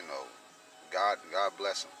 God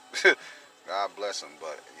bless him. God bless him,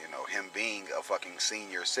 but, him being a fucking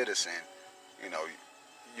senior citizen,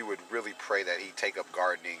 you would really pray that he take up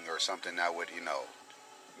gardening or something that would,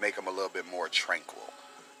 make him a little bit more tranquil.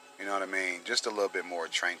 You know what I mean? Just a little bit more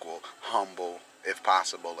tranquil, humble, if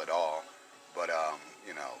possible at all. But,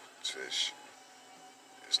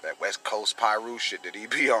 it's that West Coast Pyru shit that he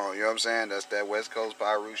be on, you know what I'm saying? That's that West Coast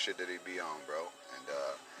Pyru shit that he be on, bro. And,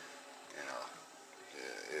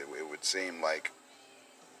 it would seem like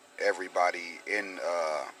everybody in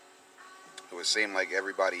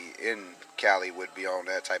Cali would be on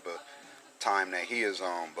that type of time that he is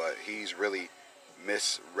on, but he's really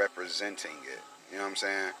misrepresenting it. You know what I'm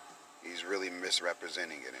saying? He's really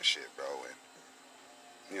misrepresenting it and shit, bro.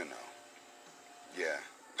 And, yeah.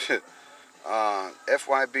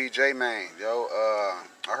 FYB J-Mane, yo,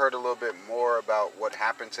 I heard a little bit more about what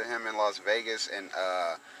happened to him in Las Vegas, and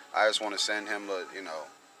I just want to send him,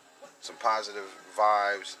 some positive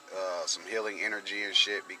vibes, some healing energy and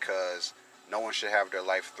shit, because no one should have their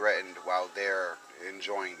life threatened while they're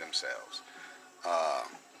enjoying themselves.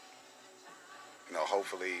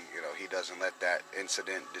 Hopefully, he doesn't let that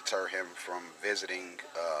incident deter him from visiting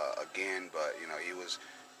again, but,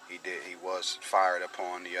 he was fired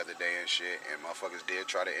upon the other day and shit, and motherfuckers did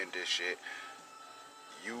try to end this shit.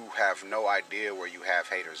 You have no idea where you have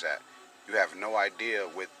haters at. You have no idea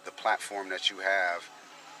with the platform that you have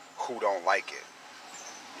who don't like it.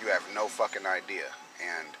 You have no fucking idea,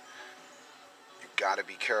 and you gotta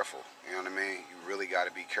be careful. You know what I mean? You really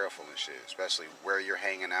gotta be careful and shit, especially where you're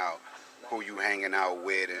hanging out, who you hanging out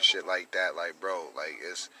with and shit like that. Like, bro, like,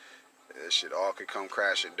 this shit all could come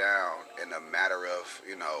crashing down in a matter of,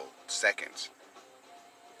 seconds.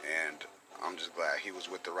 And I'm just glad he was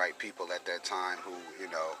with the right people at that time who,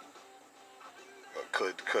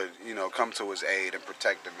 could come to his aid and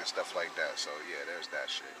protect him and stuff like that. So yeah, there's that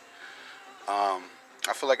shit.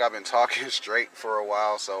 I feel like I've been talking straight for a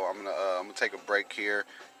while, so I'm gonna take a break here,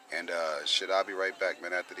 and shit, I'll be right back,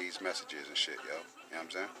 man, after these messages and shit, yo. You know what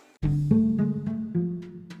I'm saying?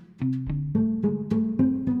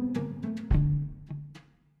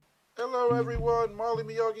 Hello everyone, Marley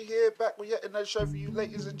Miyagi here, back with yet another show for you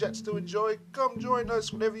ladies and gents to enjoy. Come join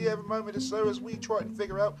us whenever you have a moment or so as we try and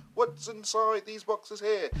figure out what's inside these boxes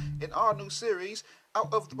here in our new series,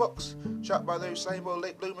 Out of the Box, shot by those same old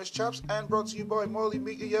late bloomers chaps and brought to you by Marley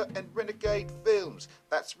Media and Renegade Films.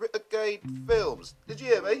 That's Renegade Films. Did you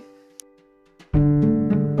hear me?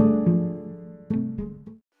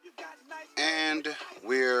 And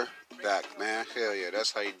we're back, man. Hell yeah,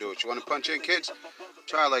 that's how you do it. You want to punch in, kids?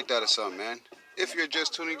 Try it like that or something, man. If you're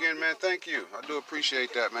just tuning in, man, thank you. I do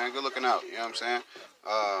appreciate that, man. Good looking out, you know what I'm saying?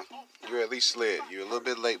 You're at least slid. You're a little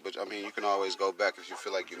bit late, but, I mean, you can always go back if you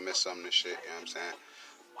feel like you missed something and shit, you know what I'm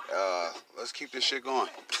saying? Let's keep this shit going.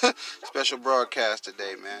 Special broadcast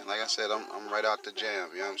today, man. Like I said, I'm right out the jam,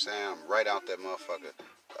 you know what I'm saying? I'm right out that motherfucker.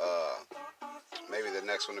 Maybe the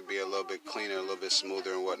next one will be a little bit cleaner, a little bit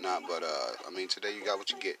smoother and whatnot, but, I mean, today you got what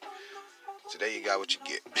you get. Today you got what you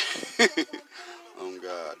get. Oh,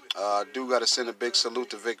 God. Do got to send a big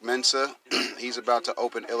salute to Vic Mensa. He's about to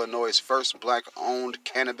open Illinois' first black-owned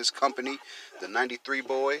cannabis company, the 93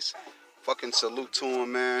 Boys. Fucking salute to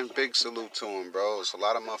him, man. Big salute to him, bro. There's a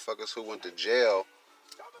lot of motherfuckers who went to jail,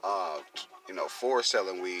 for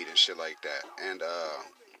selling weed and shit like that. And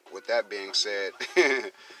with that being said,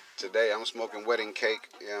 today I'm smoking wedding cake,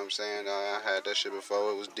 you know what I'm saying? I had that shit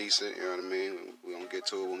before. It was decent, you know what I mean? We're going to get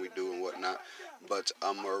to it when we do and whatnot. But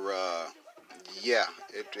yeah,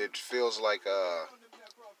 it feels like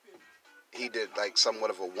he did like somewhat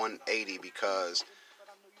of a 180 because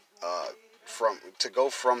to go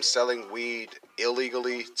from selling weed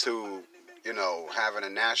illegally to having a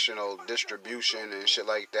national distribution and shit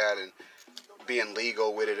like that and being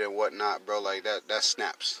legal with it and whatnot, bro, like that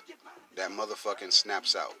snaps. That motherfucking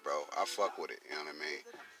snaps out, bro. I fuck with it, you know what I mean?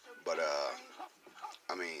 But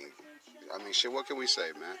I mean shit, what can we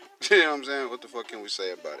say, man? You know what I'm saying? What the fuck can we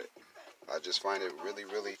say about it? I just find it really,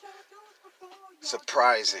 really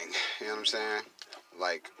surprising. You know what I'm saying?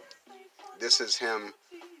 Like, this is him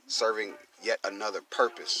serving yet another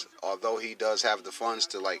purpose. Although he does have the funds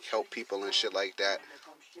to, like, help people and shit like that,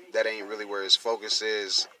 that ain't really where his focus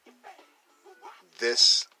is.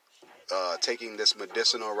 This, taking this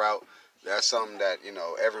medicinal route, that's something that,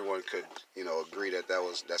 everyone could, agree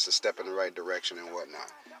that's a step in the right direction and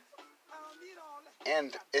whatnot.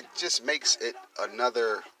 And it just makes it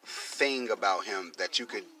another thing about him that you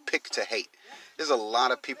could pick to hate. There's a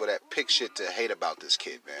lot of people that pick shit to hate about this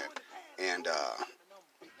kid, man. And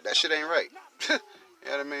that shit ain't right. You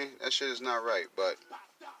know what I mean? That shit is not right. But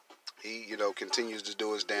he, continues to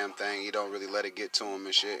do his damn thing. He don't really let it get to him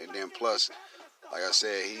and shit. And then plus, like I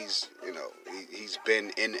said, he's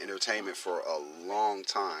been in entertainment for a long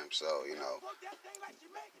time. So,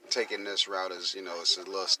 taking this route is, it's a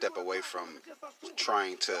little step away from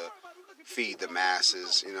trying to feed the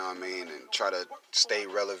masses, you know what I mean, and try to stay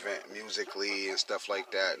relevant musically and stuff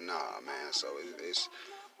like that. Nah, man. So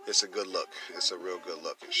it's a good look. It's a real good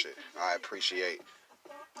look and shit. I appreciate,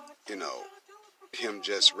 him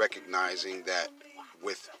just recognizing that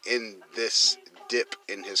within this dip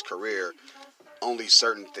in his career, only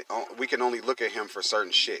certain we can only look at him for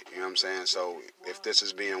certain shit, you know what I'm saying? So if this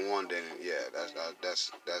is being one, then yeah,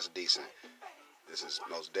 that's decent. This is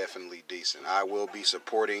most definitely decent. I will be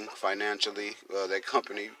supporting financially that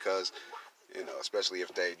company because, especially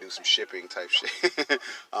if they do some shipping type shit,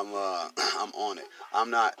 I'm on it. I'm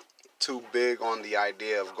not too big on the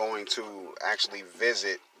idea of going to actually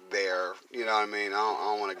visit there. You know what I mean? I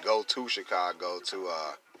don't want to go to Chicago to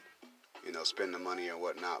spend the money and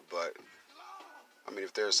whatnot, but I mean,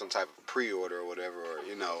 if there's some type of pre-order or whatever, or,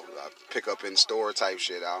 pick up in store type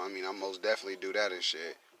shit, I'll most definitely do that and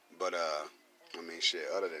shit. But, shit,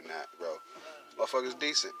 other than that, bro, motherfuckers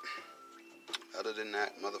decent. Other than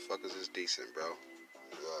that, motherfuckers is decent, bro.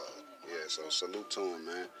 Yeah, so salute to him,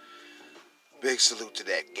 man. Big salute to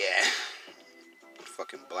that guy.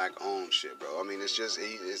 Fucking black-owned shit, bro. I mean, it's just,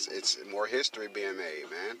 it's more history being made,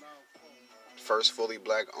 man. First fully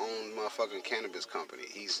black-owned motherfucking cannabis company.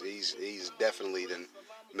 He's definitely done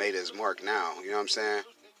made his mark now. You know what I'm saying?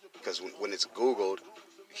 Because when it's Googled,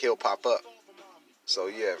 he'll pop up. So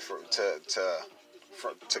yeah,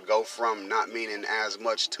 to go from not meaning as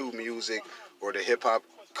much to music or the hip hop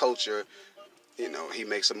culture, he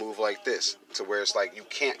makes a move like this to where it's like you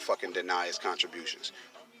can't fucking deny his contributions,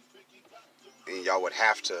 and y'all would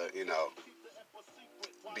have to,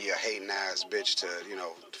 be a hating ass bitch to, you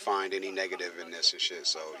know, find any negative in this and shit.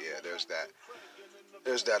 So yeah, there's that.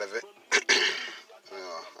 There's that of it.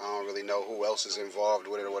 I don't really know who else is involved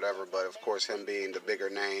with it or whatever, but of course, him being the bigger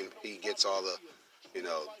name, he gets all the, you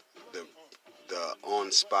know, the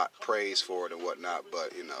on-spot praise for it and whatnot.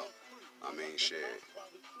 But you know, I mean, shit,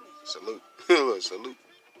 salute, salute.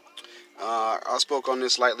 I spoke on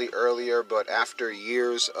this slightly earlier, but after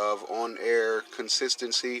years of on-air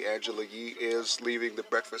consistency, Angela Yee is leaving the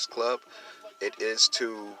Breakfast Club. It's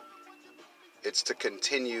to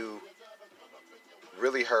continue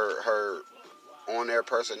really her on-air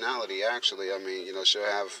personality. Actually, I mean, you know, she'll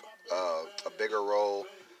have a bigger role,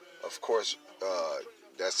 of course.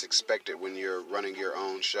 That's expected when you're running your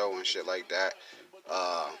own show and shit like that.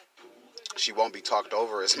 Uh, she won't be talked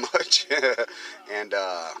over as much, and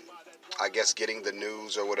I guess getting the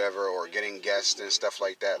news or whatever, or getting guests and stuff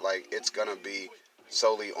like that, like it's gonna be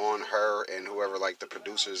solely on her and whoever like the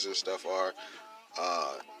producers and stuff are.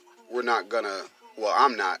 Uh, we're not gonna. Well,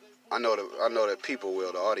 I'm not. I know that people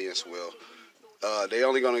will. The audience will. They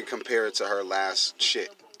only gonna compare it to her last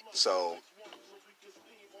shit. So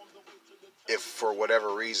if for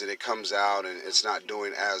whatever reason it comes out and it's not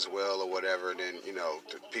doing as well or whatever, then you know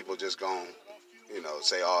people just gonna, you know,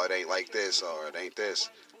 say, oh, it ain't like this or it ain't this.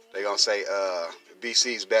 They gonna say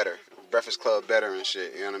BC's better, Breakfast Club better and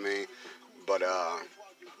shit. You know what I mean? But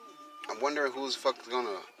I'm wondering who's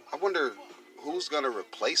gonna. I wonder who's gonna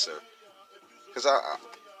replace her. Cause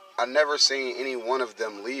I never seen any one of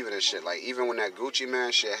them leaving and shit. Like even when that Gucci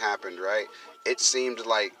Man shit happened, right? It seemed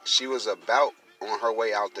like she was about on her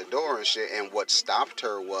way out the door and shit. And what stopped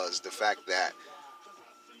her was the fact that,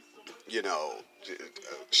 you know,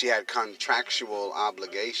 she had contractual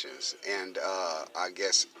obligations, and I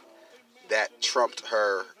guess that trumped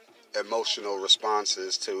her emotional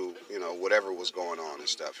responses to, you know, whatever was going on and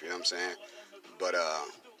stuff. You know what I'm saying? But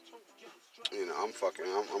you know,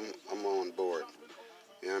 I'm on board.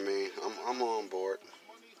 You know what I mean? I'm on board.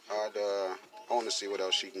 I want to see what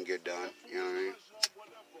else she can get done. You know what I mean?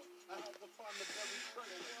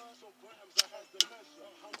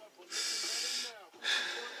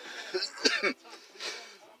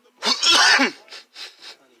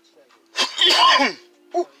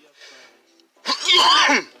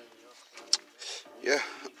 Yeah.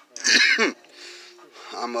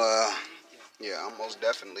 I'm yeah, I'm most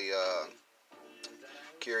definitely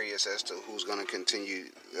curious as to who's gonna continue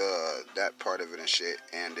that part of it and shit.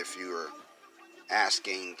 And if you're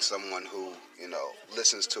asking someone who, you know,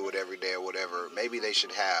 listens to it every day or whatever, maybe they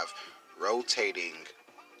should have rotating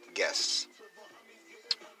guests,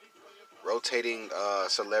 rotating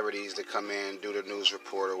celebrities that come in, do the news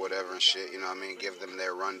report or whatever and shit. You know what I mean? Give them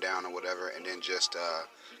their rundown or whatever, and then just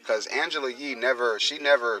because Angela Yee never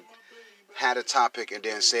had a topic and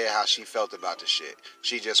then said how she felt about the shit.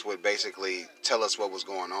 She just would basically tell us what was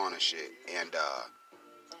going on and shit. And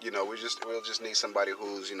you know, we'll just need somebody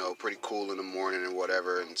who's, you know, pretty cool in the morning and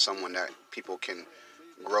whatever, and someone that people can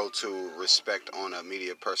grow to respect on a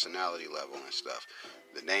media personality level and stuff.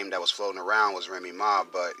 The name that was floating around was Remy Ma,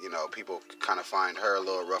 but you know, people kind of find her a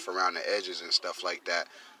little rough around the edges and stuff like that.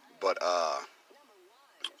 But I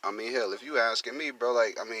mean, hell, if you asking me, bro,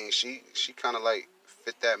 like, I mean, she kind of like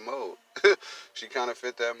fit that mode. She kind of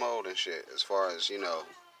fit that mold and shit. As far as, you know,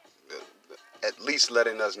 at least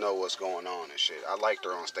letting us know what's going on and shit. I liked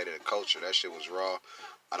her on State of the Culture. That shit was raw.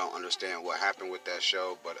 I don't understand what happened with that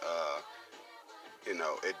show, but you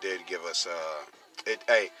know, it did give us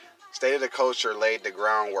hey, State of the Culture laid the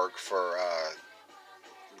groundwork for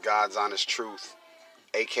God's Honest Truth,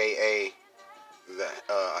 aka the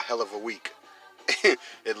Hell of a Week.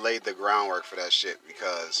 It laid the groundwork for that shit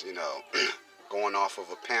because, you know, going off of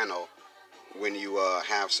a panel, when you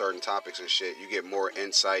have certain topics and shit, you get more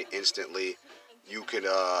insight instantly. You could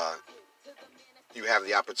you have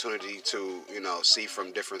the opportunity to, you know, see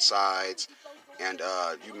from different sides, and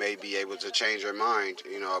you may be able to change your mind,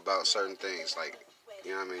 you know, about certain things, like,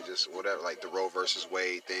 you know what I mean, just whatever, like the Roe versus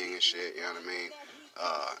Wade thing and shit. You know what I mean?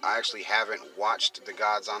 I actually haven't watched The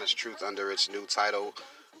God's Honest Truth under its new title,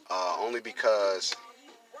 only because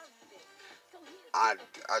I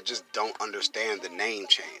just don't understand the name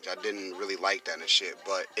change. I didn't really like that and shit,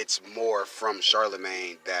 but it's more from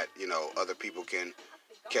Charlemagne that, you know, other people can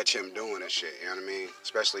catch him doing and shit. You know what I mean?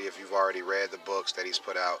 Especially if you've already read the books that he's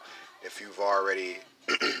put out. If you've already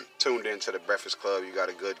tuned into the Breakfast Club, you got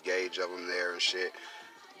a good gauge of him there and shit.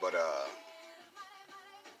 But I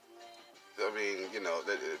mean, you know,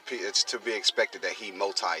 it's to be expected that he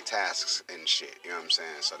multitasks and shit. You know what I'm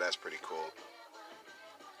saying? So that's pretty cool.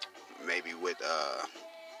 Maybe with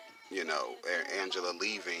you know, Angela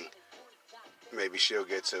leaving, maybe she'll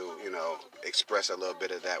get to, you know, express a little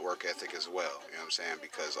bit of that work ethic as well. You know what I'm saying?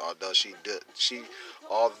 Because although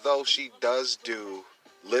she does do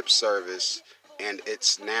lip service, and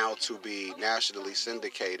it's now to be nationally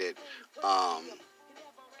syndicated, um,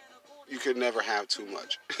 you could never have too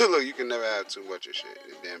much. Look, you can never have too much of shit.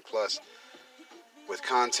 And then plus, with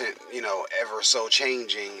content, you know, ever so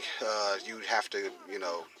changing, you'd have to, you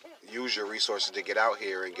know, use your resources to get out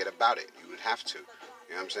here and get about it. You would have to.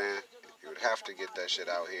 You know what I'm saying? You would have to get that shit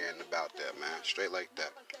out here and about that, man. Straight like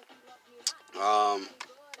that.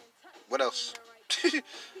 What else?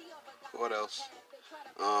 What else?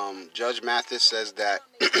 Judge Mathis says that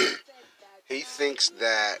he thinks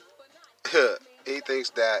that he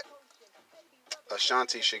thinks that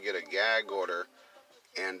Ashanti should get a gag order,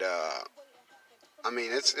 and I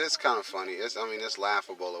mean it's kind of funny. It's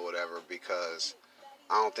laughable or whatever, because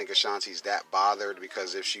I don't think Ashanti's that bothered,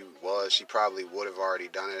 because if she was, she probably would have already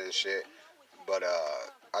done it and shit. But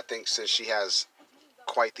I think since she has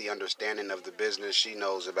quite the understanding of the business, she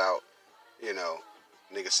knows about, you know,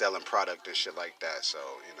 niggas selling product and shit like that. So,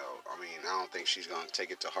 you know, I mean, I don't think she's gonna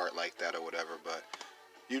take it to heart like that or whatever. But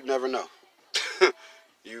you never know.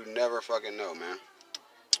 You never fucking know, man.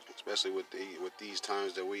 Especially with these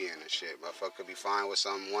times that we in and shit. Motherfucker could be fine with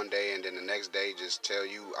something one day, and then the next day just tell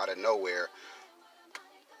you out of nowhere,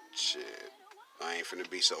 shit, I ain't finna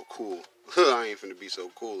be so cool. I ain't finna be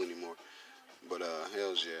so cool anymore. But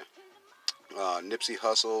hells yeah. Nipsey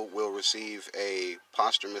Hussle will receive a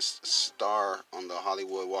posthumous star on the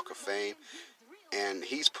Hollywood Walk of Fame, and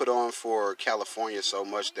he's put on for California so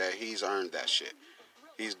much that he's earned that shit.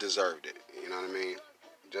 He's deserved it. You know what I mean?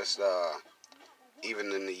 Just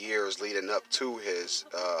even in the years leading up to his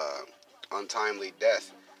untimely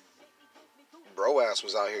death, bro ass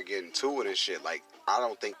was out here getting to it and shit. Like, I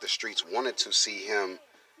don't think the streets wanted to see him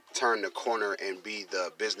turn the corner and be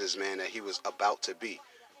the businessman that he was about to be.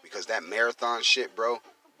 Because that marathon shit, bro,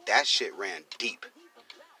 that shit ran deep.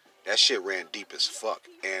 That shit ran deep as fuck.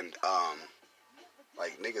 And,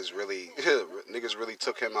 like, niggas really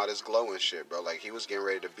took him out his glow and shit, bro. Like, he was getting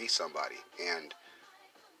ready to be somebody. And,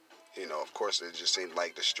 you know, of course, it just seemed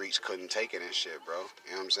like the streets couldn't take it and shit, bro.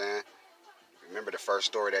 You know what I'm saying? Remember the first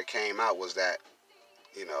story that came out was that,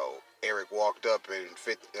 you know, Eric walked up and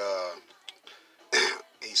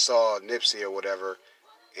he saw Nipsey or whatever,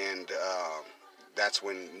 and that's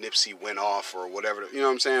when Nipsey went off or whatever. You know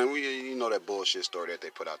what I'm saying? You know that bullshit story that they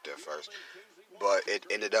put out there first. But it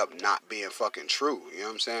ended up not being fucking true. You know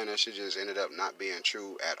what I'm saying? That shit just ended up not being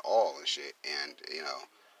true at all and shit. And, you know,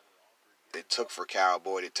 it took for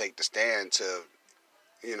Cowboy to take the stand to,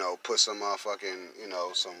 you know, put some motherfucking, you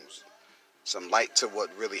know, some light to what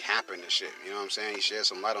really happened and shit. You know what I'm saying? He shed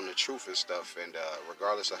some light on the truth and stuff. And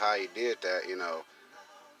regardless of how he did that, you know,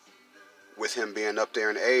 with him being up there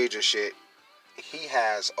in age and shit, he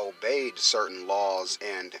has obeyed certain laws,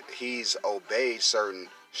 and he's obeyed certain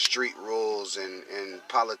street rules and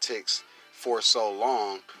politics for so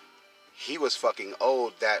long. He was fucking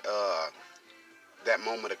owed that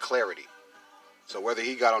moment of clarity. So whether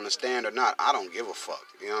he got on the stand or not, I don't give a fuck.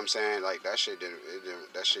 You know what I'm saying? Like, that shit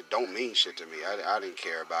that shit don't mean shit to me. I didn't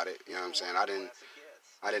care about it. You know what I'm saying? I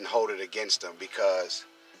didn't hold it against him, because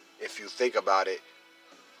if you think about it,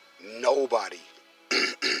 nobody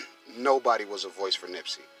nobody was a voice for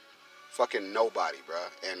Nipsey. Fucking nobody,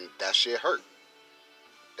 bruh. And that shit hurt.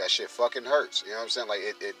 That shit fucking hurts. You know what I'm saying? Like,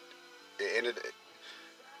 it ended.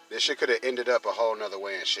 This shit could have ended up a whole nother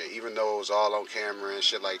way and shit. Even though it was all on camera and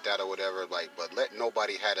shit like that or whatever. Like, but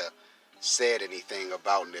nobody had said anything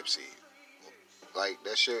about Nipsey. Like,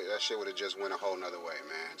 that shit would have just went a whole nother way,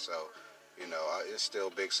 man. So, you know, it's still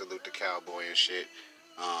big salute to Cowboy and shit.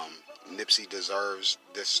 Nipsey deserves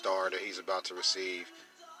this star that he's about to receive.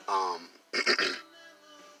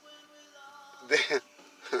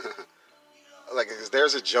 Like,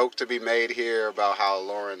 there's a joke to be made here about how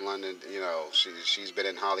Lauren London, you know, she's been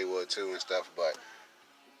in Hollywood too and stuff, but,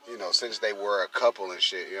 you know, since they were a couple and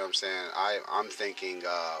shit, you know what I'm saying, I'm thinking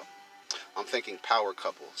power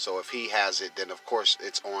couple. So if he has it, then of course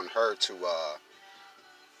it's on her to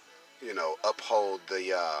you know, uphold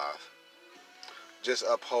the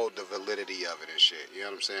validity of it and shit. You know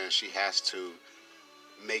what I'm saying? She has to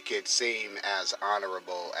make it seem as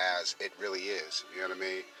honorable as it really is. You know what I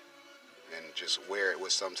mean? And just wear it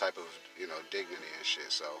with some type of, you know, dignity and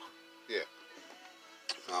shit. So, yeah,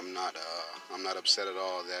 I'm not upset at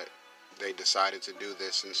all that they decided to do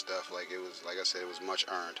this and stuff. Like, it was, like I said, it was much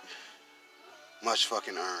earned, much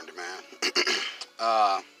fucking earned, man.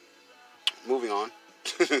 Moving on.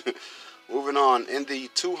 Moving on. In the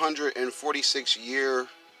 246-year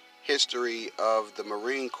history of the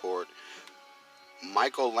Marine Corps,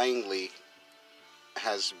 Michael Langley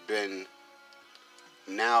has been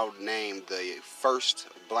now named the first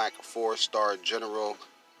black 4-star general,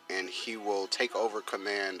 and he will take over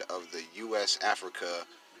command of the U.S. Africa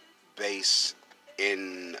base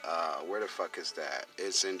in, where the fuck is that?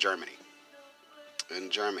 It's in Germany. In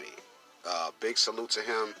Germany. Big salute to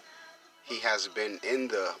him. He has been in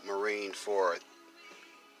the Marine for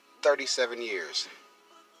 37 years.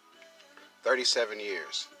 37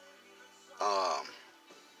 years.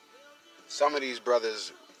 Some of these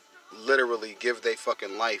brothers literally give their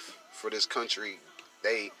fucking life for this country.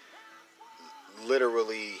 They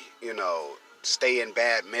literally, stay in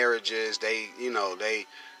bad marriages. They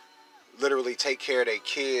literally take care of their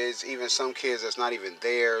kids, even some kids that's not even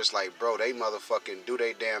theirs. Like, bro, they motherfucking do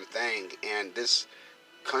their damn thing, and this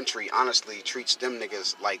country honestly treats them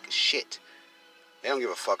niggas like shit. They don't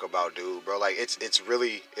give a fuck about dude, bro. Like, it's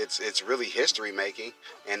really history making,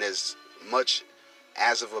 and as much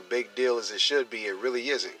as of a big deal as it should be, it really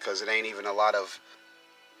isn't, because it ain't even a lot of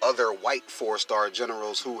other white 4-star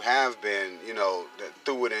generals who have been,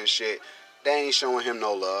 through it and shit. They ain't showing him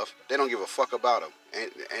no love. They don't give a fuck about him.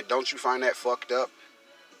 And don't you find that fucked up?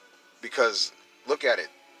 Because look at it.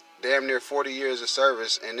 Damn near 40 years of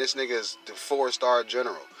service, and this nigga is the 4-star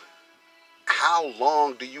general. How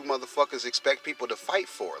long do you motherfuckers expect people to fight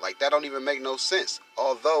for? Like, that don't even make no sense.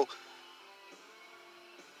 Although,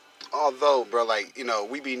 bro, like,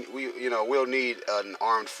 we'll need an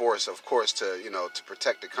armed force, of course, to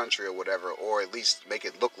protect the country or whatever, or at least make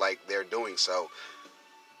it look like they're doing so.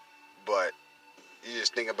 But you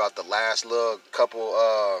just think about the last little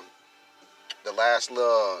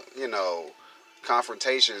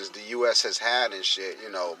confrontations the U.S. has had and shit.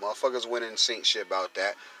 Motherfuckers went and sink shit about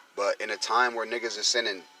that. But in a time where niggas is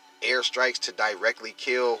sending airstrikes to directly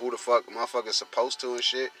kill who the fuck motherfuckers supposed to and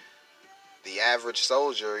shit, the average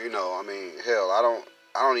soldier, hell, I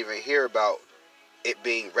don't even hear about it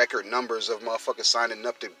being record numbers of motherfuckers signing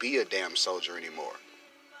up to be a damn soldier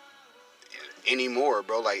anymore,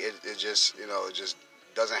 bro. Like, it just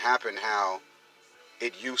doesn't happen how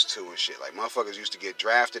it used to and shit. Like, motherfuckers used to get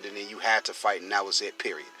drafted and then you had to fight and that was it,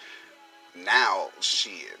 period. Now,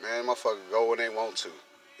 shit, man, motherfucker go when they want to.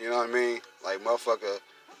 You know what I mean? Like, motherfucker,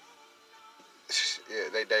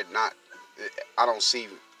 yeah, they're not, I don't see,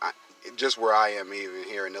 just where I am even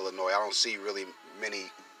here in Illinois, I don't see really many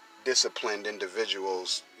disciplined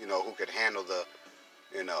individuals, who could handle the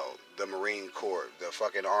Marine Corps, the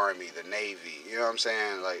fucking Army, the Navy, you know what I'm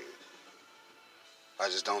saying? Like, I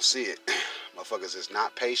just don't see it. Motherfuckers is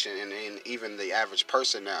not patient, and even the average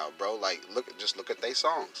person now, bro, like, look at their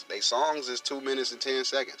songs. Their songs is 2 minutes and 10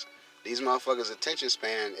 seconds. These motherfuckers' attention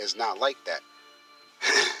span is not like that.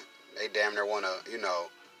 They damn near want to,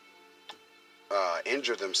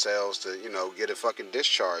 injure themselves to, get a fucking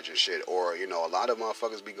discharge and shit. Or, a lot of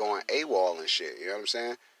motherfuckers be going AWOL and shit. You know what I'm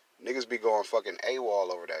saying? Niggas be going fucking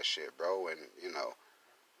AWOL over that shit, bro. And,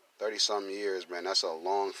 30-something years, man, that's a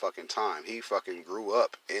long fucking time. He fucking grew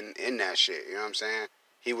up in that shit. You know what I'm saying?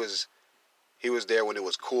 He was there when it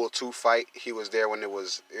was cool to fight. He was there when it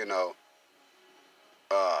was,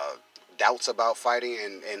 doubts about fighting,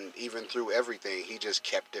 and even through everything, he just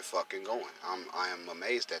kept it fucking going. I am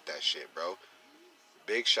amazed at that shit, bro.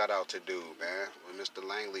 Big shout out to dude, man. Mr.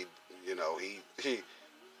 Langley, he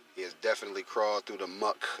has definitely crawled through the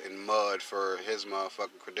muck and mud for his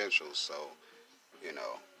motherfucking credentials. So,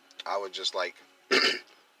 I would just like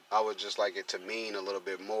it to mean a little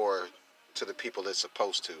bit more to the people it's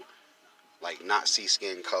supposed to. Like, not see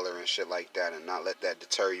skin color and shit like that, and not let that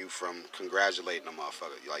deter you from congratulating a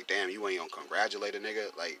motherfucker. You're like, damn, you ain't gonna congratulate a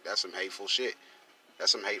nigga? Like, that's some hateful shit.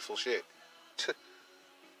 That's some hateful shit.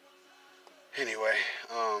 Anyway,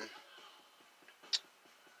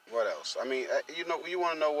 what else? I mean, you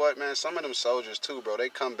want to know what, man? Some of them soldiers, too, bro, they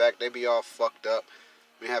come back, they be all fucked up.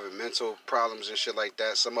 Be having mental problems and shit like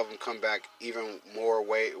that. Some of them come back even more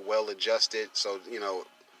well-adjusted, so,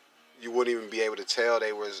 you wouldn't even be able to tell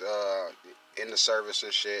they was in the service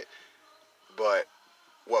and shit. But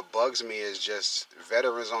what bugs me is just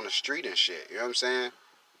veterans on the street and shit. You know what I'm saying?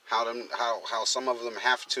 How some of them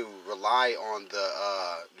have to rely on the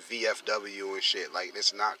VFW and shit. Like,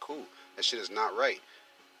 it's not cool. That shit is not right.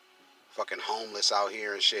 Fucking homeless out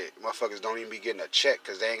here and shit. Motherfuckers don't even be getting a check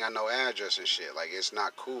because they ain't got no address and shit. Like, it's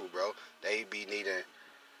not cool, bro. They be needing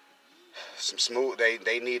some smooth.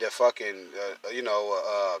 They need a fucking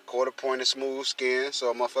quarter point of smooth skin,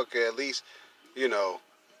 so a motherfucker at least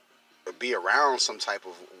be around some type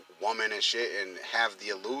of woman and shit and have the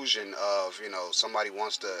illusion of somebody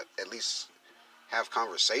wants to at least have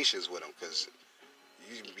conversations with them, because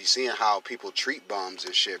you be seeing how people treat bums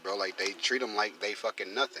and shit, bro. Like, they treat them like they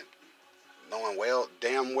fucking nothing. knowing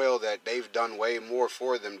damn well that they've done way more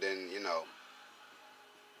for them than, you know,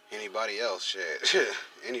 anybody else. Shit,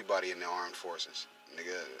 anybody in the armed forces.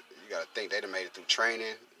 Nigga, you gotta think they done made it through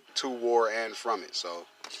training, to war, and from it. So,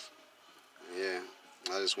 yeah,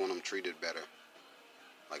 I just want them treated better.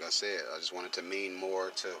 Like I said, I just want it to mean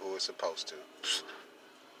more to who it's supposed to.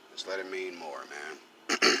 Just let it mean more,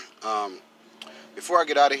 man. Before I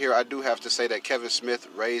get out of here, I do have to say that Kevin Smith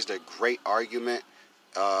raised a great argument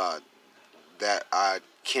that I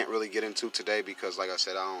can't really get into today because, like I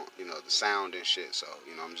said, I don't, you know, the sound and shit. So,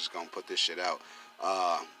 you know, I'm just gonna put this shit out.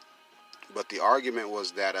 But the argument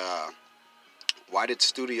was that why did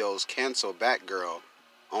studios cancel Batgirl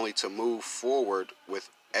only to move forward with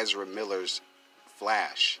Ezra Miller's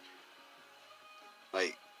Flash?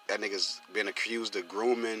 Like, that nigga's been accused of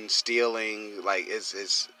grooming, stealing. Like,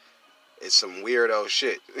 it's some weirdo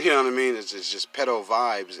shit. You know what I mean? It's just pedo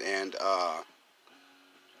vibes. And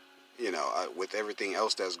you know, with everything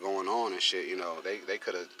else that's going on and shit, you know, they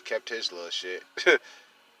could have kept his little shit.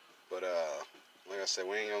 But like I said,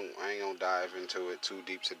 I ain't gonna dive into it too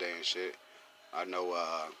deep today and shit. I know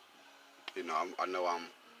you know, I know I'm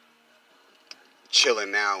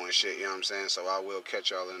chilling now and shit, you know what I'm saying? So I will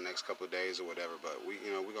catch y'all in the next couple of days or whatever. But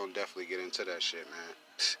we're gonna definitely get into that shit, man.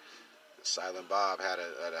 Silent Bob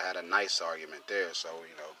had a nice argument there, so,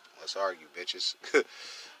 you know, let's argue, bitches.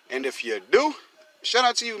 And if you do, shout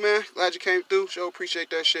out to you, man. Glad you came through. Sure appreciate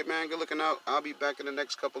that shit, man. Good looking out. I'll be back in the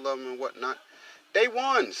next couple of them and whatnot. Day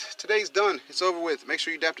ones. Today's done. It's over with. Make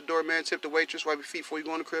sure you dap the doorman, tip the waitress, wipe your feet before you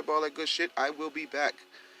go in the crib, all that good shit. I will be back.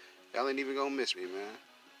 Y'all ain't even gonna miss me, man.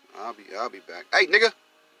 I'll be back. Hey, nigga,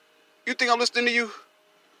 you think I'm listening to you?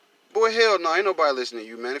 Boy, hell no, ain't nobody listening to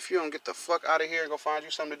you, man. If you don't get the fuck out of here and go find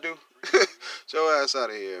you something to do, get your ass out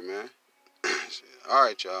of here, man. All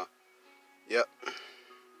right, y'all. Yep.